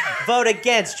taxes. Vote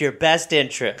against your best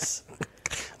interests.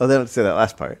 Oh, they don't say that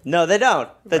last part. No, they don't.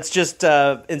 That's just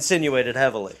insinuated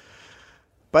heavily.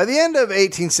 By the end of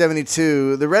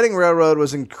 1872, the Reading Railroad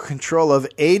was in control of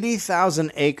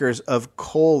 80,000 acres of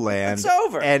coal land. It's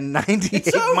over. And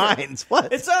 98 mines.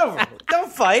 What? It's over. Don't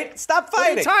fight. Stop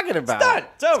fighting. What are you talking about? It's done.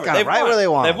 It's over. Got them right where they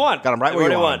want. They've won. Got them right where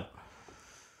they want.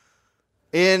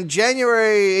 In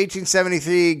January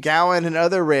 1873, Gowan and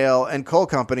other rail and coal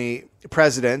company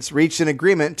presidents reached an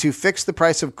agreement to fix the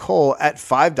price of coal at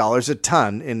 $5 a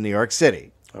ton in New York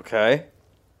City. Okay.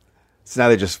 So now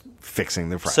they're just fixing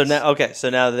the price. So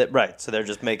now that right. So they're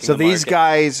just making. So these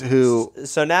guys who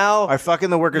now are fucking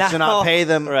the workers to not pay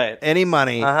them any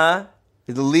money.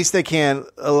 The least they can,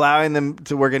 allowing them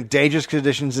to work in dangerous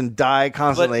conditions and die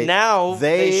constantly. But now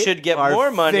they should get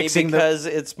more money because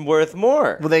it's worth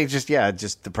more. Well, they just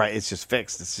the price. It's just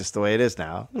fixed. It's just the way it is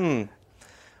now.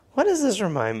 What does this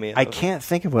remind me of? I can't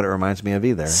think of what it reminds me of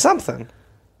either. Something.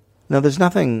 No, there's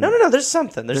nothing. No. There's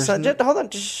something. Hold on.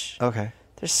 Okay.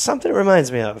 There's something it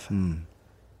reminds me of.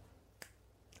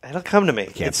 It'll come to me.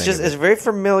 It's very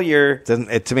familiar.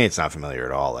 To me, it's not familiar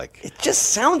at all. Like it just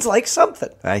sounds like something.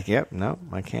 I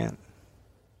can't.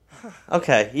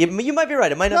 Okay, you might be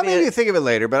right. It might not be. Maybe you think of it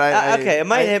later, but it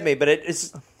might hit me, but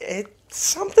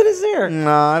something is there.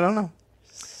 No, I don't know.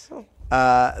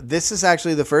 This is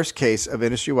actually the first case of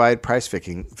industry-wide price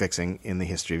fixing in the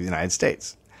history of the United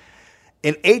States.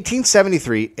 In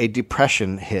 1873, a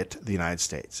depression hit the United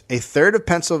States. A third of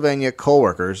Pennsylvania coal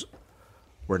workers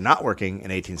were not working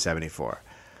in 1874.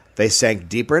 They sank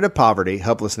deeper into poverty,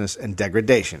 helplessness, and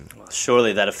degradation. Well,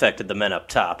 surely that affected the men up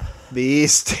top. The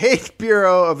State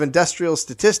Bureau of Industrial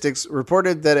Statistics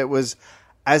reported that it was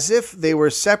as if they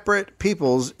were separate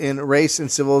peoples in race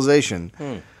and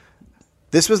civilization.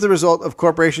 This was the result of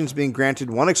corporations being granted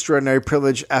one extraordinary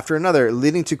privilege after another,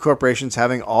 leading to corporations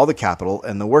having all the capital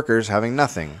and the workers having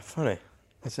nothing. Funny.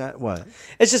 Is that what?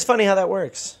 It's just funny how that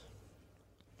works.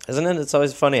 Isn't it? It's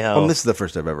always funny how... Well, this is the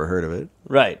first I've ever heard of it.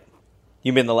 Right.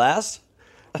 You mean the last?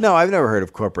 No, I've never heard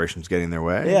of corporations getting their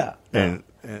way. Yeah.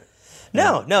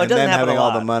 No, it doesn't happen having a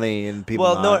lot. all the money and people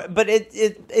Well, no, but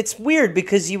it's weird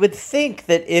because you would think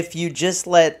that if you just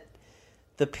let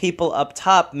the people up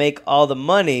top make all the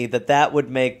money, that would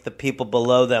make the people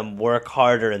below them work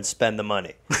harder and spend the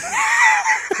money.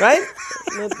 Right?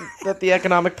 That the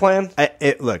economic plan?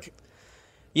 Look.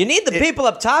 You need the people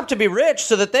up top to be rich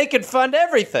so that they can fund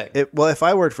everything. Well, if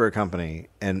I worked for a company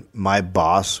and my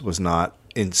boss was not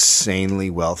insanely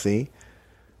wealthy,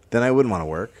 then I wouldn't want to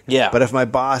work. Yeah. But if my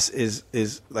boss is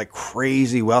like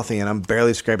crazy wealthy and I'm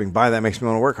barely scraping by, that makes me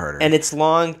want to work harder. And it's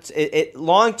long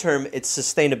term, it's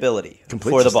sustainability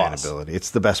Complete for the sustainability. boss.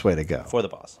 It's the best way to go. For the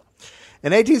boss.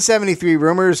 In 1873,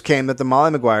 rumors came that the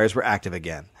Molly Maguires were active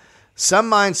again. Some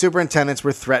mine superintendents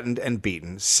were threatened and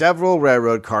beaten. Several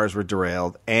railroad cars were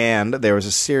derailed, and there was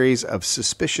a series of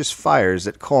suspicious fires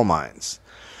at coal mines.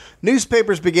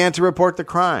 Newspapers began to report the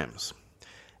crimes.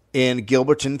 In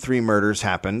Gilberton, 3 murders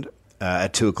happened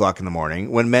at 2 o'clock in the morning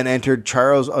when men entered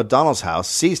Charles O'Donnell's house,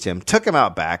 seized him, took him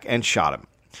out back, and shot him.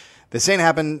 The same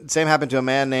happened to a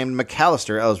man named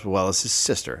McAllister as well as his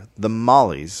sister. The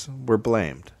Mollys were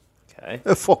blamed. Okay.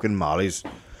 The fucking Mollys.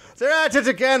 They're at it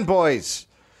again, boys.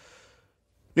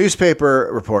 Newspaper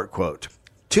report, quote,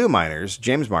 2 miners,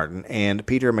 James Martin and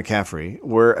Peter McCaffrey,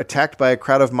 were attacked by a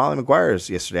crowd of Molly Maguires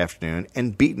yesterday afternoon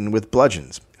and beaten with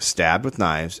bludgeons, stabbed with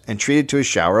knives, and treated to a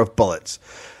shower of bullets.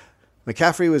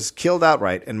 McCaffrey was killed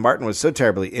outright, and Martin was so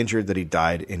terribly injured that he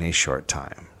died in a short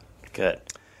time. Good.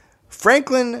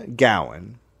 Franklin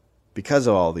Gowan, because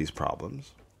of all these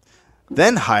problems,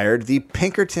 then hired the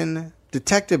Pinkerton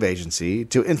detective agency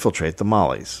to infiltrate the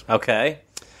Mollies. Okay.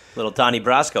 Little Donnie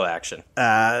Brasco action.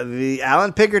 The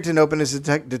Alan Pinkerton opened his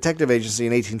detective agency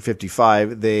in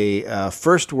 1855. They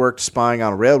first worked spying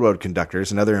on railroad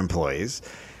conductors and other employees.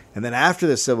 And then after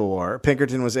the Civil War,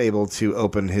 Pinkerton was able to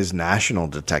open his national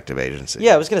detective agency.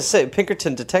 Yeah, I was going to say,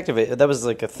 Pinkerton Detective, that was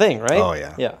like a thing, right? Oh,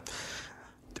 yeah. Yeah.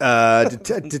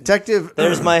 Detective...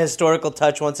 There's my historical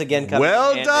touch once again coming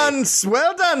Well in done,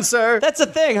 well done, sir. That's a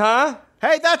thing, huh?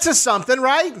 Hey, that's a something,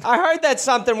 right? I heard that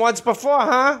something once before,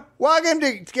 huh? Welcome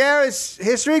to Garrett's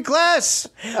history class.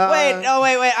 Wait.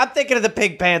 I'm thinking of the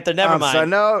Pig Panther. Never mind. So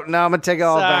no, I'm going to take it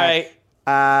all back.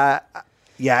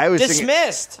 Yeah, I was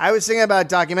dismissed. I was thinking about a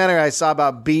documentary I saw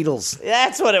about beetles.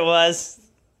 That's what it was.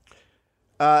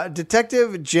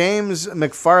 Detective James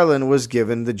McFarland was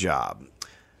given the job.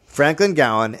 Franklin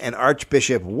Gowan and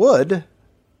Archbishop Wood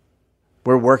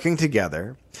were working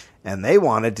together, and they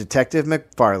wanted Detective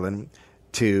McFarland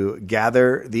to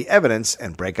gather the evidence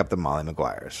and break up the Molly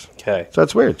Maguires. Okay, so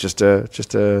it's weird. For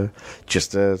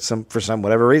some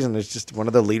whatever reason, it's just one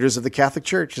of the leaders of the Catholic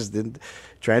Church is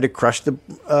trying to crush the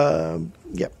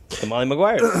Molly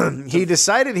Maguires. He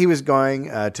decided he was going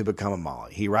to become a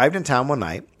Molly. He arrived in town one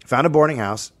night, found a boarding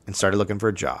house, and started looking for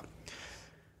a job.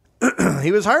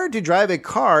 He was hired to drive a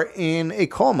car in a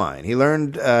coal mine. He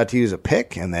learned to use a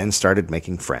pick and then started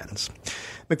making friends.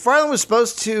 McFarland was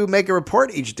supposed to make a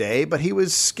report each day, but he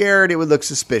was scared it would look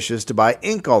suspicious to buy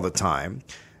ink all the time,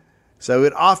 so he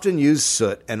would often use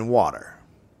soot and water.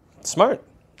 Smart.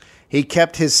 He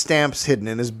kept his stamps hidden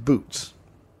in his boots.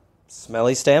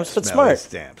 Smelly stamps, but Smelly smart.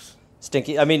 Stamps.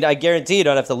 Stinky. I mean, I guarantee you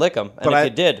don't have to lick them. And if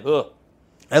you did, ugh.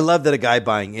 I love that a guy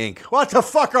buying ink. What the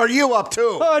fuck are you up to?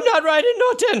 Oh, I'm not writing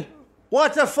nothing.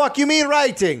 What the fuck you mean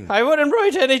writing? I wouldn't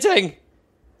write anything.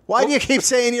 Why do you keep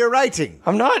saying you're writing?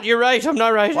 I'm not. You're right. I'm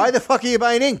not writing. Why the fuck are you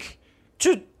buying ink?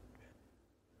 To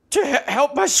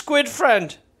help my squid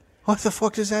friend. What the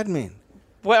fuck does that mean?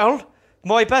 Well,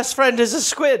 my best friend is a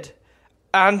squid.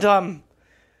 And,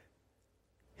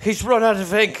 he's run out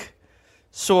of ink.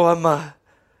 So, my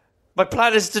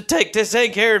plan is to take this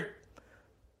ink here,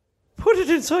 put it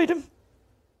inside him.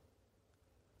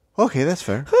 Okay, that's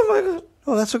fair. Oh, my God.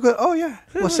 Oh, that's so good. Oh, yeah.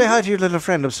 Well, say hi to your little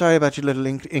friend. I'm sorry about your little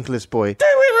inkless boy.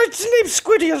 It's named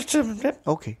Squiddy.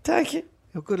 Okay. Thank you.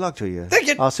 Well, good luck to you. Thank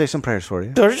you. I'll say some prayers for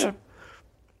you. That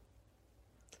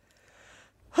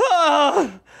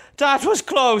was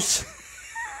close.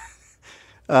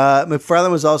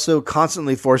 McFarland was also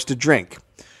constantly forced to drink.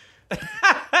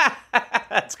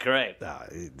 That's great.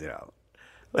 You know.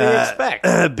 What do you expect?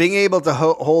 Being able to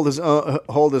hold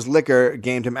his liquor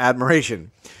gained him admiration.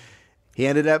 He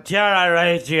ended up... You're all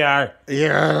right, you are.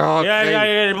 Yeah,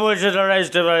 okay. You're much of the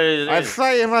rest of us. I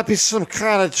thought you might be some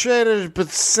kind of traitor, but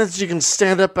since you can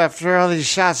stand up after all these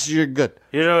shots, you're good.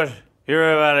 You know what?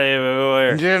 You're about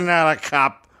to You're not a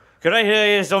cop. Can I tell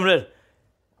you something?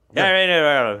 Yeah, I mean,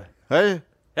 Ireland. Hey?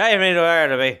 Yeah, I mean,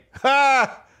 Ireland, me.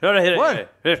 Ha! What?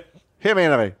 Hit me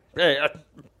in the face.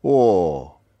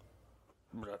 Oh.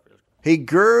 He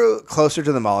grew closer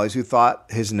to the Mollies, who thought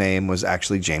his name was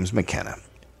actually James McKenna.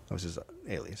 That was his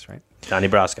alias, right? Donnie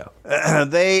Brasco.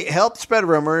 They helped spread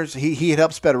rumors. He had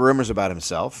helped spread rumors about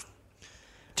himself.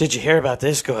 Did you hear about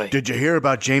this guy? Did you hear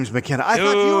about James McKenna? I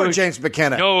thought you were James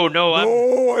McKenna. No,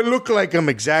 Oh, I look like him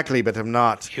exactly, but I'm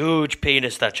not. Huge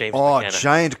penis, that James McKenna. McKenna.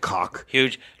 Giant cock.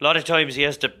 Huge. A lot of times he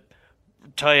has to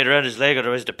tie it around his leg,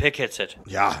 otherwise the pick hits it.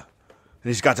 Yeah. And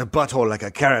he's got a butthole like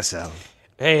a carousel.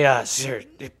 Hey, sir,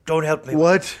 don't help me.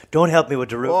 What? Don't help me with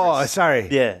the rumors. Oh, sorry.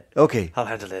 Yeah. Okay. I'll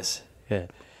handle this. Yeah.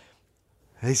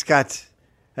 He's got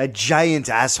a giant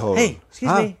asshole. Hey,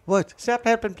 excuse me. What? Stop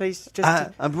helping, please.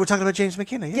 We're talking about James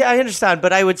McKenna. Yeah, I understand,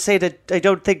 but I would say that I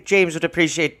don't think James would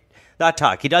appreciate that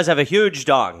talk. He does have a huge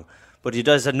dong, but he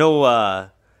does no.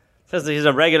 He's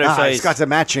a regular size. He's got a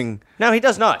matching. No, he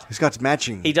does not. He's got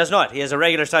matching. He does not. He has a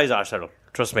regular size arsenal.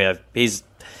 Trust me. He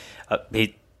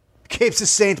keeps a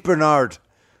Saint Bernard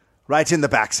right in the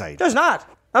backside. Does not.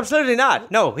 Absolutely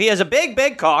not. No, he has a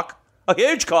big cock, a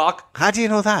huge cock. How do you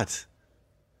know that?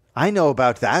 I know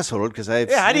about the asshole because I've...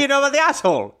 Yeah, how do you know about the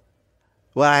asshole?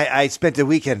 Well, I spent a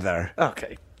weekend there.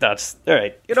 Okay, that's... All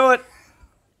right. You know what?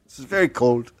 This is very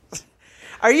cold.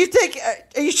 Are you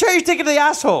sure you're thinking of the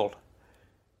asshole?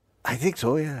 I think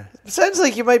so, yeah. It sounds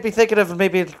like you might be thinking of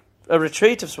maybe a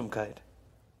retreat of some kind.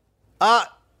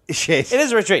 Shit. It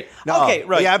is a retreat. No. Okay,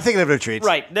 right. Yeah, I'm thinking of a retreat.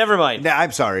 Right, never mind. No,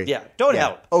 I'm sorry. Yeah, don't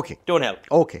help. Okay. Don't help.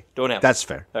 Okay. Don't help. That's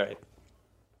fair. All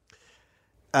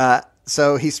right.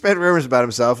 So he spread rumors about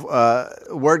himself.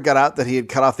 Word got out that he had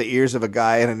cut off the ears of a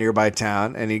guy in a nearby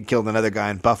town, and he'd killed another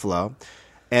guy in Buffalo,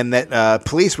 and that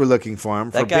police were looking for him.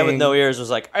 That guy with no ears was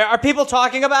like, "Are people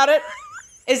talking about it?"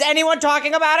 Is anyone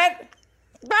talking about it?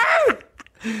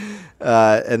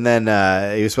 And then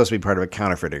he was supposed to be part of a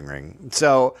counterfeiting ring.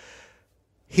 So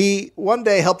he one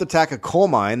day helped attack a coal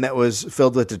mine that was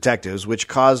filled with detectives, which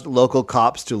caused local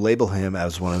cops to label him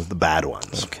as one of the bad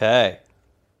ones. Okay.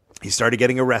 He started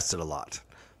getting arrested a lot.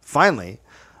 Finally,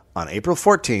 on April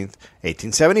 14th,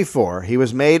 1874, he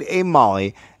was made a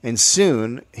Molly, and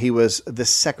soon he was the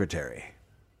secretary.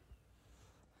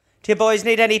 Do you boys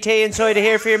need any tea inside of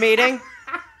here for your meeting?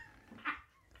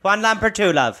 1 lump or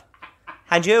 2, love?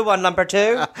 And you, 1 lump or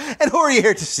 2? And who are you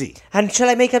here to see? And shall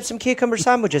I make up some cucumber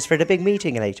sandwiches for the big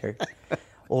meeting later?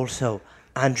 Also,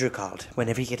 Andrew called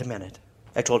whenever you get a minute.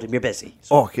 I told him you're busy.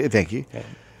 So. Oh, okay, thank you. Okay.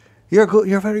 You're good.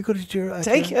 You're very good at your.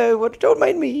 Thank you. Don't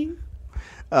mind me.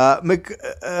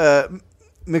 McFerrin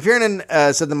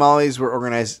said the Mollies were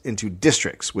organized into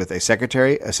districts with a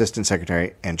secretary, assistant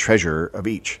secretary, and treasurer of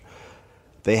each.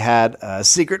 They had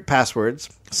secret passwords,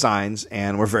 signs,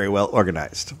 and were very well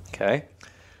organized. Okay.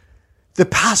 The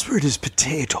password is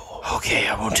potato. Okay,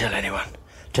 I won't tell anyone.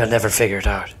 They'll never figure it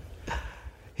out.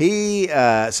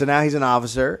 So now he's an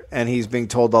officer, and he's being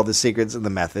told all the secrets and the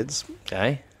methods.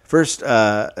 Okay. First,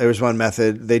 there was one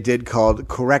method they did called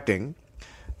correcting.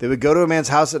 They would go to a man's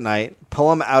house at night,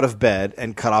 pull him out of bed,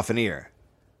 and cut off an ear.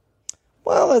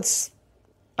 Well, it's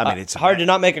it's hard to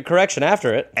not make a correction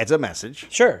after it. It's a message.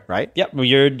 Sure. Right? Yep. Well,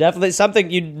 you're definitely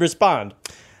something you'd respond.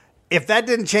 If that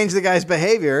didn't change the guy's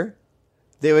behavior,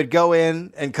 they would go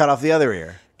in and cut off the other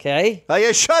ear. Okay. Well,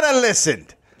 you should have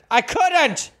listened. I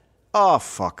couldn't. Oh,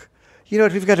 fuck. You know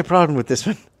what? We've got a problem with this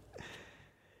one.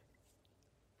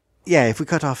 Yeah, if we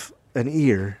cut off an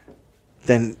ear,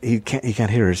 then he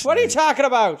can't hear us. What are you talking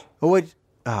about? Oh, what?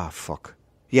 Ah, fuck.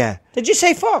 Yeah. Did you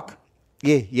say fuck?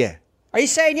 Yeah. Are you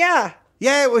saying yeah?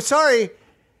 Yeah, well, sorry.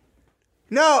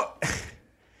 No.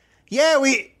 Yeah,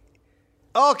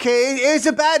 okay, it's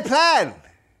a bad plan.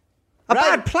 A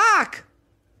bad plaque.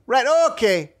 Right,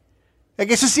 okay. I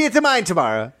guess we'll see you at mine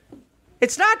tomorrow.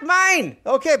 It's not mine.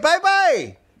 Okay,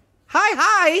 bye-bye.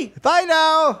 Hi. Bye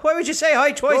now. Why would you say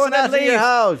hi twice Going and then out to leave? your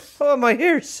house. Oh, my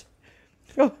ears.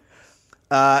 Oh.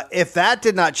 If that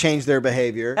did not change their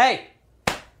behavior... Hey.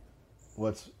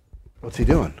 What's he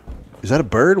doing? Is that a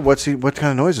bird? What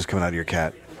kind of noise is coming out of your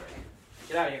cat?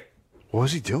 Get out of here. What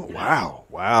was he doing?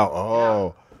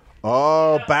 Wow.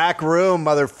 Oh, back room,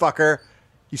 motherfucker.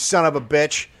 You son of a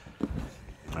bitch.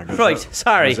 Right,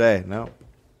 sorry. Jose, no.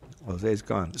 Jose's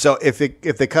gone. So if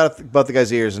they cut both the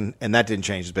guy's ears and that didn't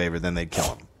change his behavior, then they'd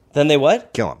kill him. Then they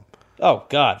what? Kill him. Oh,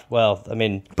 God. Well, I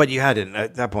mean... But you hadn't,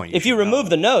 at that point... If you remove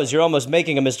the nose, you're almost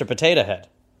making a Mr. Potato Head.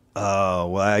 Oh,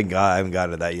 well, I haven't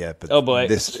gotten to that yet. But oh, boy.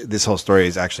 This whole story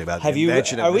is actually about the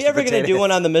invention of Are we Mr. ever going to do Potato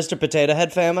one on the Mr. Potato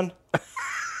Head famine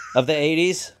of the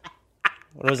 80s?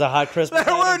 When it was a hot Christmas?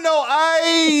 There were no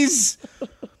eyes!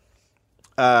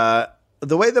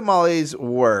 The way the Mollies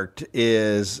worked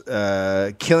is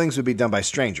killings would be done by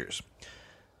strangers.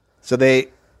 So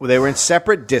they were in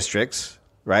separate districts,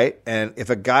 right? And if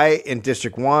a guy in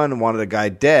District 1 wanted a guy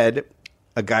dead,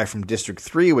 a guy from District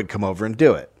 3 would come over and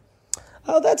do it.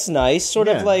 Oh, that's nice. Sort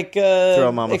of like Throw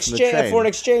 'em on from the a train. foreign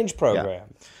exchange program. Yeah.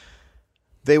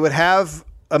 They would have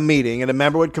a meeting, and a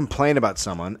member would complain about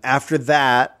someone. After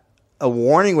that, a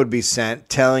warning would be sent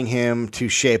telling him to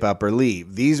shape up or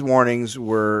leave. These warnings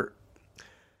were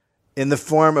in the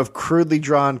form of crudely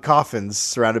drawn coffins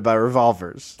surrounded by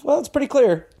revolvers. Well, it's pretty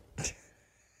clear.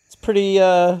 It's pretty...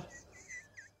 I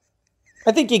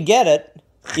think you get it.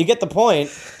 You get the point.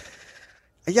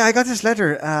 Yeah, I got this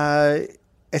letter.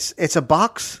 It's a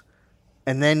box,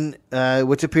 and then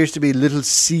what appears to be little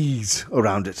C's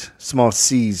around it. Small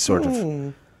C's, sort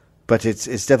of. But it's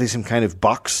definitely some kind of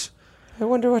box. I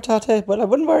wonder what that is. Well, I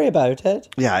wouldn't worry about it.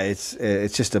 Yeah, it's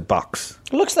just a box.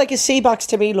 It looks like a sea box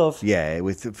to me, love. Yeah,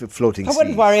 with floating I wouldn't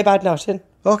C's. worry about nothing.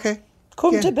 Okay.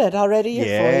 Come to bed already. You're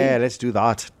Yeah, fine. let's do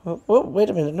that. Oh, wait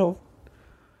a minute, no.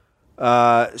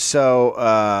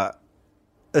 So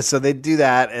they do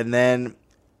that, and then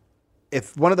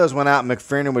if one of those went out,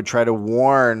 McFerrin would try to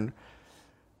warn.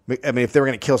 I mean, if they were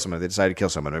going to kill someone, they decided to kill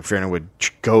someone, McFerrin would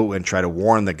go and try to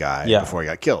warn the guy before he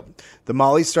got killed. The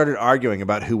Mollies started arguing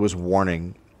about who was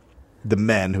warning the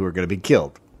men who were going to be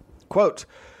killed. Quote,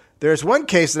 "There's one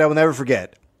case that I will never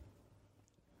forget.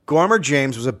 Gormer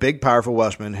James was a big, powerful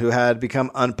Welshman who had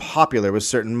become unpopular with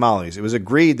certain Mollies. It was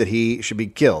agreed that he should be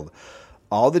killed.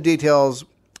 All the details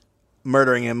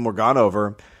murdering him were gone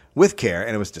over with care,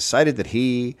 and it was decided that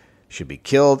he should be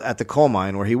killed at the coal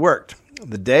mine where he worked.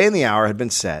 The day and the hour had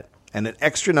been set, and an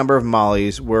extra number of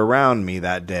Mollies were around me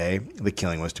that day. The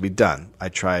killing was to be done. I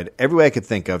tried every way I could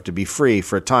think of to be free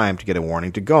for a time to get a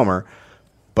warning to Gomer,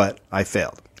 but I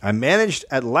failed. I managed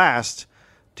at last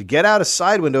to get out a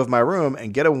side window of my room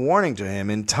and get a warning to him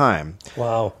in time.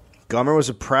 Wow. Gomer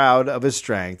was proud of his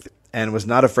strength and was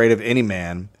not afraid of any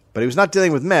man, but he was not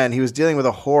dealing with men. He was dealing with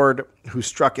a horde who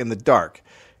struck in the dark.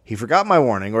 He forgot my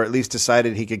warning, or at least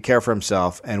decided he could care for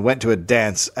himself, and went to a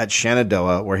dance at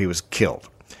Shenandoah where he was killed.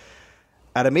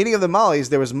 At a meeting of the Mollies,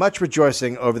 there was much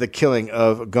rejoicing over the killing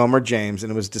of Gomer James,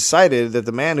 and it was decided that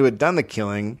the man who had done the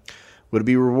killing would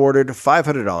be rewarded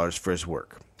 $500 for his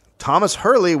work. Thomas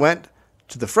Hurley went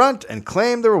to the front and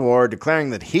claimed the reward, declaring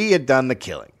that he had done the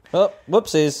killing. Oh,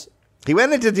 whoopsies. He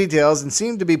went into details and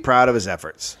seemed to be proud of his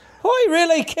efforts. I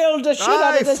really killed the shit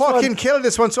out of this one. I fucking killed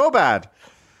this one so bad.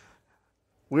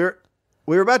 We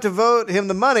were about to vote him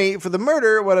the money for the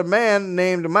murder when a man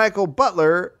named Michael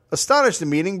Butler astonished the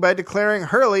meeting by declaring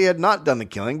Hurley had not done the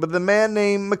killing, but the man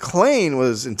named McLean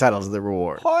was entitled to the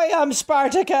reward. Hi, I'm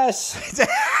Spartacus.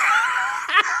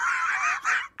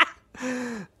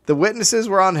 The witnesses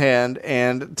were on hand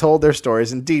and told their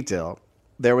stories in detail.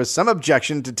 There was some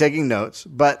objection to taking notes,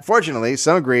 but fortunately,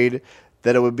 some agreed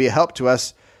that it would be a help to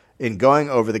us in going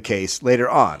over the case later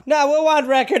on. No, we'll want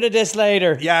record of this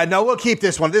later. Yeah, no, we'll keep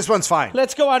this one. This one's fine.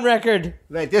 Let's go on record.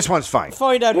 Right, this one's fine.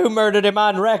 Find out who murdered him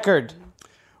on record.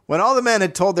 When all the men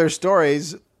had told their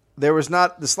stories, there was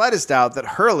not the slightest doubt that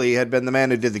Hurley had been the man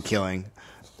who did the killing.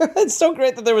 It's so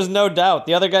great that there was no doubt.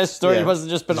 The other guy's story wasn't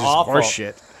just been awful. Horse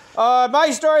shit. My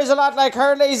story's a lot like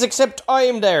Hurley's, except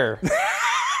I'm there.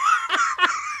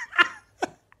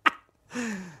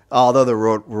 Although the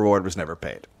reward was never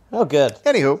paid. Oh, good.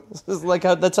 Anywho. This is like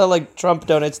that's how like Trump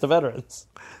donates to veterans.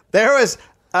 There was...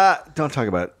 don't talk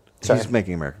about it. Sorry. He's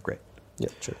making America great. Yeah,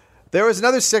 true. There was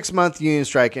another 6-month union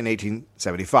strike in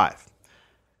 1875.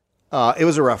 It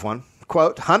was a rough one.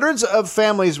 Quote, hundreds of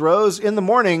families rose in the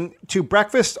morning to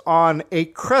breakfast on a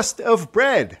crust of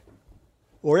bread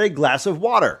or a glass of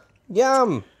water.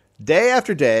 Yum. Day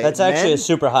after day. That's actually a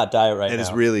super hot diet right now. It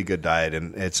is really good diet,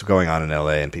 and it's going on in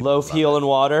L.A. and people loaf, heel, and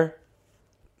water.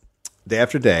 Day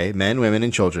after day, men, women,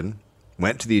 and children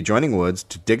went to the adjoining woods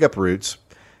to dig up roots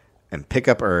and pick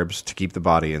up herbs to keep the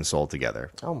body and soul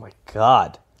together. Oh, my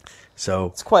God. So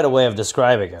it's quite a way of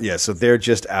describing it. Yeah, so they're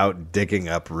just out digging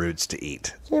up roots to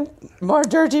eat. More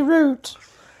dirty root.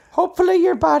 Hopefully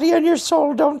your body and your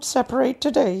soul don't separate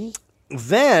today.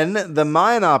 Then the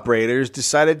mine operators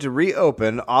decided to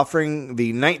reopen, offering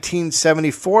the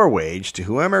 1974 wage to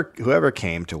whoever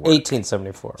came to work.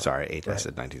 1874. Sorry, I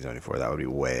said 1974. That would be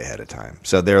way ahead of time.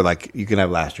 So they're like, you can have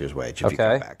last year's wage if you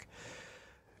come back.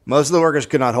 Most of the workers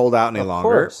could not hold out any longer.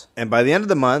 Course. And by the end of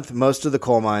the month, most of the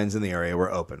coal mines in the area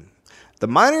were open. The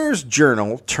Miners'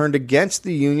 Journal turned against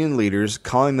the union leaders,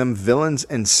 calling them villains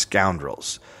and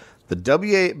scoundrels. The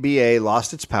WBA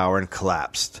lost its power and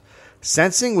collapsed.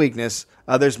 Sensing weakness,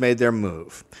 others made their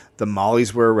move. The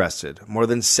Mollies were arrested. More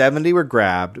than 70 were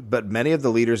grabbed, but many of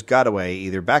the leaders got away,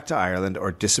 either back to Ireland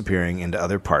or disappearing into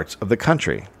other parts of the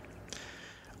country.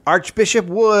 Archbishop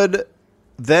Wood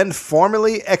then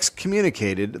formally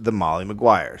excommunicated the Molly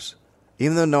Maguires,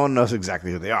 even though no one knows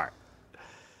exactly who they are.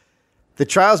 The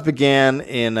trials began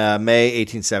in May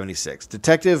 1876.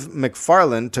 Detective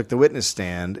McFarland took the witness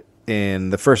stand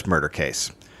in the first murder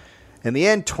case. In the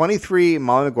end, 23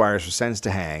 Molly Maguires were sentenced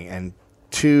to hang and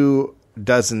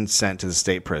 24 sent to the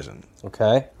state prison.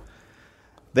 Okay.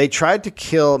 They tried to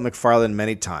kill McFarland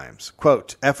many times.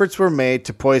 Quote, efforts were made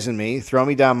to poison me, throw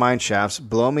me down mine shafts,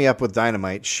 blow me up with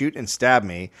dynamite, shoot and stab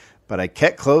me, but I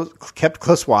kept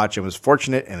close watch and was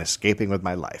fortunate in escaping with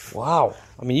my life. Wow.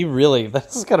 I mean,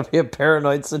 this has got to be a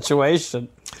paranoid situation.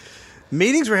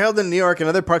 Meetings were held in New York and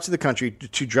other parts of the country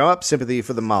to drum up sympathy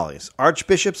for the Mollies.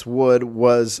 Archbishop's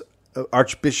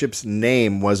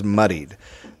name was muddied,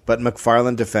 but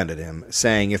McFarland defended him,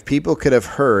 saying if people could have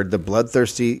heard the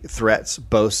bloodthirsty threats,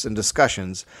 boasts, and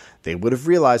discussions, they would have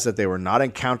realized that they were not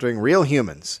encountering real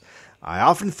humans. I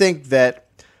often think that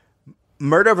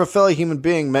murder of a fellow human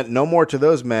being meant no more to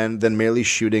those men than merely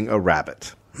shooting a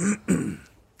rabbit.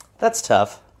 That's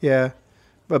tough. Yeah.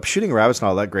 But shooting a rabbit's not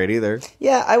all that great either.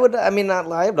 Yeah, I would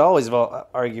always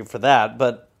argue for that,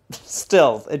 but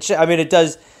still, that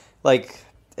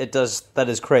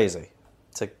is crazy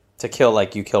to kill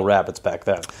like you kill rabbits back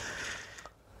then.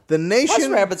 The nation... Plus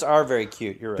rabbits are very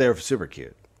cute, you're right. They're super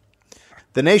cute.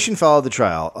 The nation followed the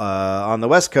trial. On the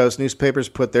West Coast, newspapers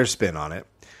put their spin on it.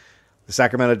 The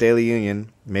Sacramento Daily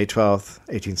Union, May 12th,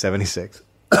 1876.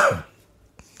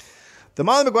 The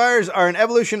Molly Maguires are an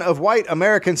evolution of white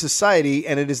American society,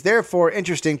 and it is therefore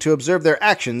interesting to observe their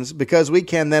actions because we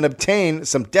can then obtain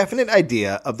some definite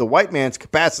idea of the white man's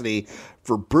capacity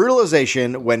for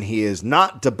brutalization when he is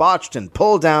not debauched and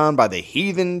pulled down by the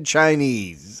heathen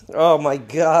Chinese. Oh, my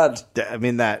God. I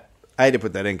mean, that I had to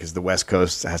put that in because the West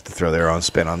Coast has to throw their own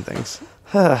spin on things.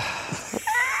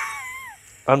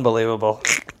 Unbelievable.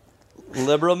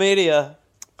 Liberal media.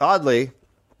 Oddly,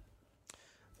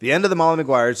 the end of the Molly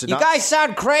Maguires did You not... guys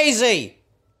sound crazy.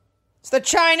 It's the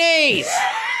Chinese.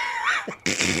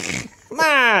 Come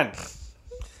on.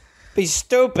 Be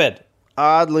stupid.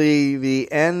 Oddly,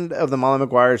 the end of the Molly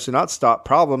Maguires did not stop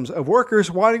problems of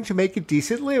workers wanting to make a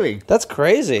decent living. That's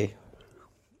crazy.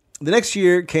 The next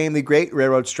year came the Great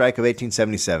Railroad Strike of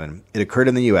 1877. It occurred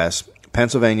in the U.S.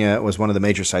 Pennsylvania was one of the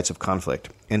major sites of conflict.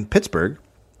 In Pittsburgh,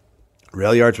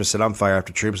 rail yards were set on fire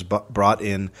after troops brought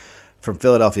in from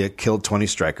Philadelphia killed 20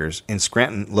 strikers. In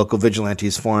Scranton, local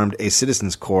vigilantes formed a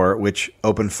citizens corps which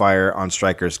opened fire on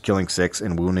strikers, killing 6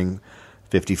 and wounding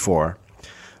 54.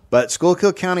 But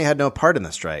Schuylkill County had no part in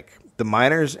the strike. The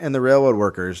miners and the railroad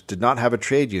workers did not have a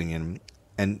trade union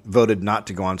and voted not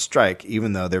to go on strike,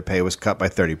 even though their pay was cut by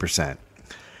 30%.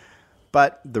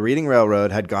 But the Reading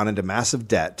Railroad had gone into massive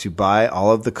debt to buy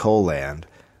all of the coal land,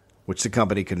 which the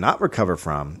company could not recover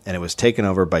from, and it was taken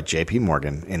over by J.P.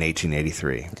 Morgan in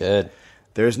 1883. Good.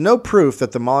 There is no proof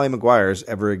that the Molly Maguires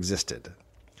ever existed.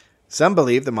 Some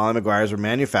believe the Molly Maguires were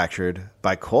manufactured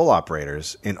by coal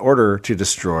operators in order to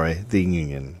destroy the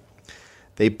Union.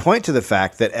 They point to the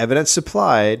fact that evidence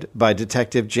supplied by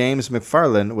Detective James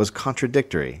McFarland was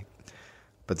contradictory.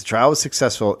 But the trial was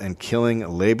successful in killing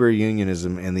labor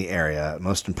unionism in the area.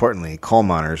 Most importantly, coal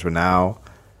miners were now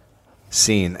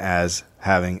seen as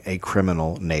having a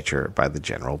criminal nature by the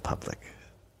general public.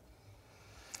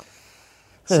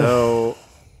 So,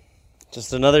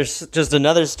 Just another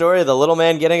story of the little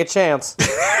man getting a chance.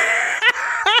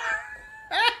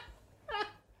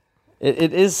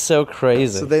 It is so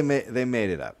crazy. so they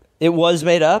made it up. It was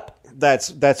made up?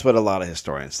 That's what a lot of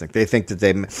historians think. They think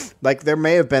that there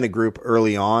may have been a group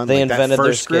early on. They like that invented their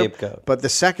first group, scapegoat. but the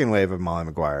second wave of Molly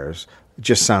Maguires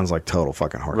just sounds like total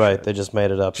fucking horseshit. Right, they just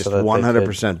made it up. Just so that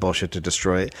 100% bullshit to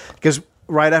destroy it. Because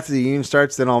right after the Union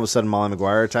starts, then all of a sudden Molly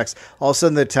Maguire attacks. All of a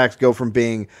sudden the attacks go from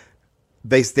being...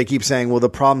 They keep saying, well,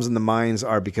 the problems in the mines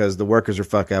are because the workers are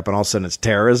fuck up, and all of a sudden it's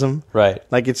terrorism. Right.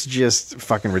 Like, it's just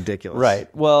fucking ridiculous.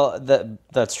 Right. Well,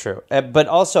 that's true. But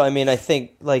also, I mean, I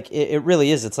think like it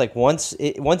really is. It's like once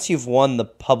you've won the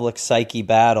public psyche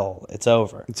battle, it's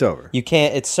over. It's over. You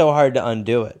can't. It's so hard to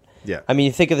undo it. Yeah. I mean,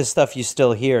 you think of the stuff you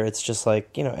still hear. It's just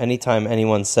like, anytime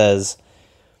anyone says,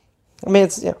 I mean,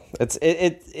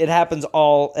 it happens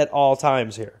at all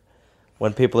times here,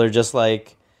 when people are just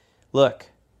like, look,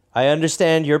 I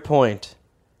understand your point,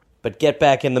 but get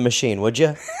back in the machine, would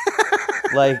you?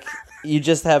 Like, you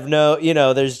just have no,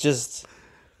 there's just...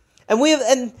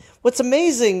 And what's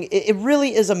amazing, it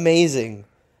really is amazing,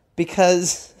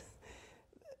 because,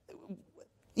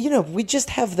 we just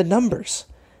have the numbers.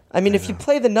 I mean, if you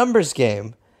play the numbers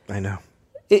game... I know.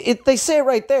 They say it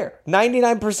right there.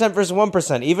 99% versus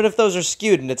 1%, even if those are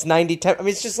skewed and it's 90-10. I mean,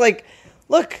 it's just like,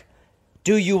 look,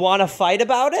 do you want to fight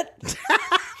about it?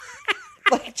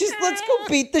 Like, just let's go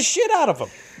beat the shit out of them.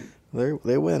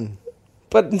 They win.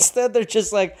 But instead, they're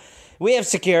just like, we have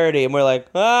security. And we're like,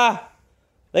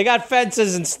 they got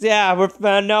fences and,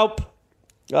 nope.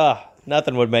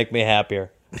 Nothing would make me happier.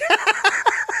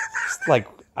 Just like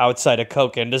outside of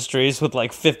Coke Industries with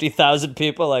like 50,000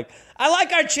 people. Like, I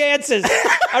like our chances.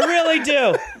 I really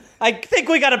do. I think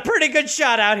we got a pretty good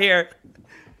shot out here.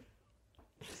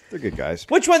 They're good guys.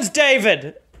 Which one's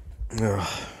David?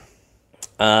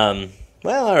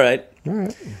 Well, all right. All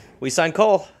right. We signed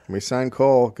coal. We signed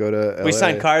coal. Go to LA. We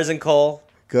signed cars and coal.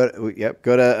 Go to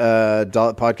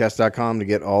dolletpodcast.com to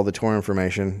get all the tour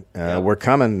information. We're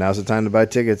coming. Now's the time to buy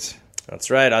tickets. That's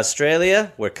right.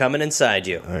 Australia, we're coming inside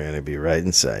you. I'm going to be right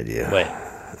inside you. Wait.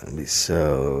 I'll be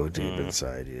so deep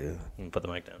inside you. Put the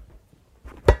mic down.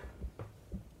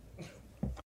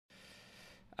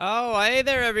 Oh, hey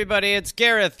there, everybody. It's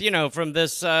Gareth, from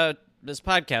this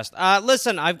podcast.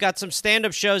 Listen, I've got some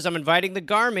stand-up shows I'm inviting the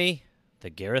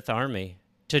Gareth Army,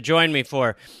 to join me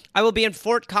for. I will be in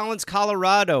Fort Collins,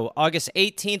 Colorado, August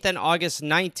 18th and August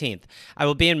 19th. I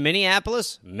will be in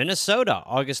Minneapolis, Minnesota,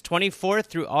 August 24th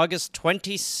through August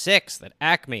 26th at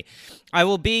Acme. I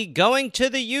will be going to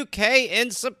the UK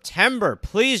in September.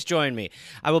 Please join me.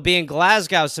 I will be in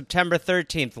Glasgow, September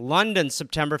 13th, London,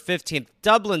 September 15th,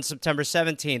 Dublin, September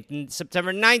 17th, and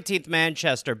September 19th,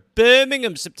 Manchester,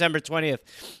 Birmingham, September 20th,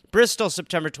 Bristol,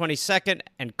 September 22nd,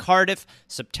 and Cardiff,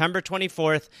 September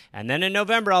 24th. And then in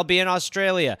November, I'll be in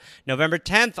Australia. November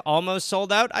 10th, almost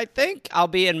sold out, I think. I'll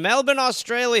be in Melbourne,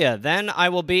 Australia. Then I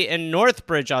will be in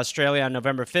Northbridge, Australia on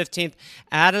November 15th.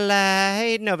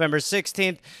 Adelaide, November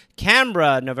 16th.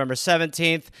 Canberra, November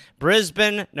 17th.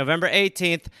 Brisbane, November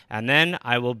 18th. And then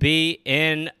I will be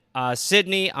in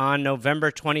Sydney on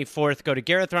November 24th. Go to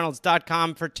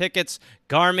GarethReynolds.com for tickets.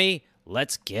 Garmy,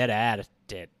 let's get at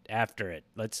it after it.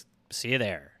 Let's see you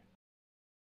there.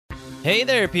 Hey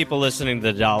there, people listening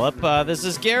to The Dollop. This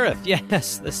is Gareth.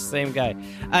 Yes, this same guy.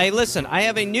 I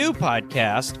have a new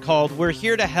podcast called We're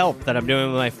Here to Help that I'm doing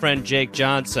with my friend Jake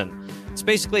Johnson. It's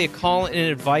basically a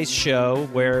call-in advice show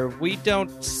where we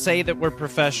don't say that we're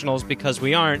professionals because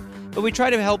we aren't, but we try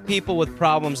to help people with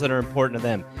problems that are important to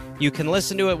them. You can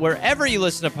listen to it wherever you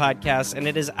listen to podcasts, and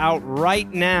it is out right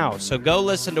now. So go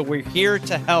listen to We're Here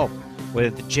to Help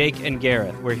with Jake and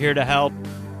Gareth. We're Here to Help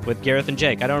with Gareth and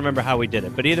Jake. I don't remember how we did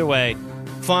it, but either way,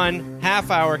 fun,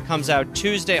 half hour, comes out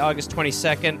Tuesday, August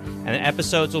 22nd, and the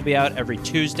episodes will be out every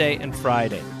Tuesday and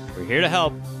Friday. We're Here to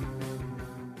Help.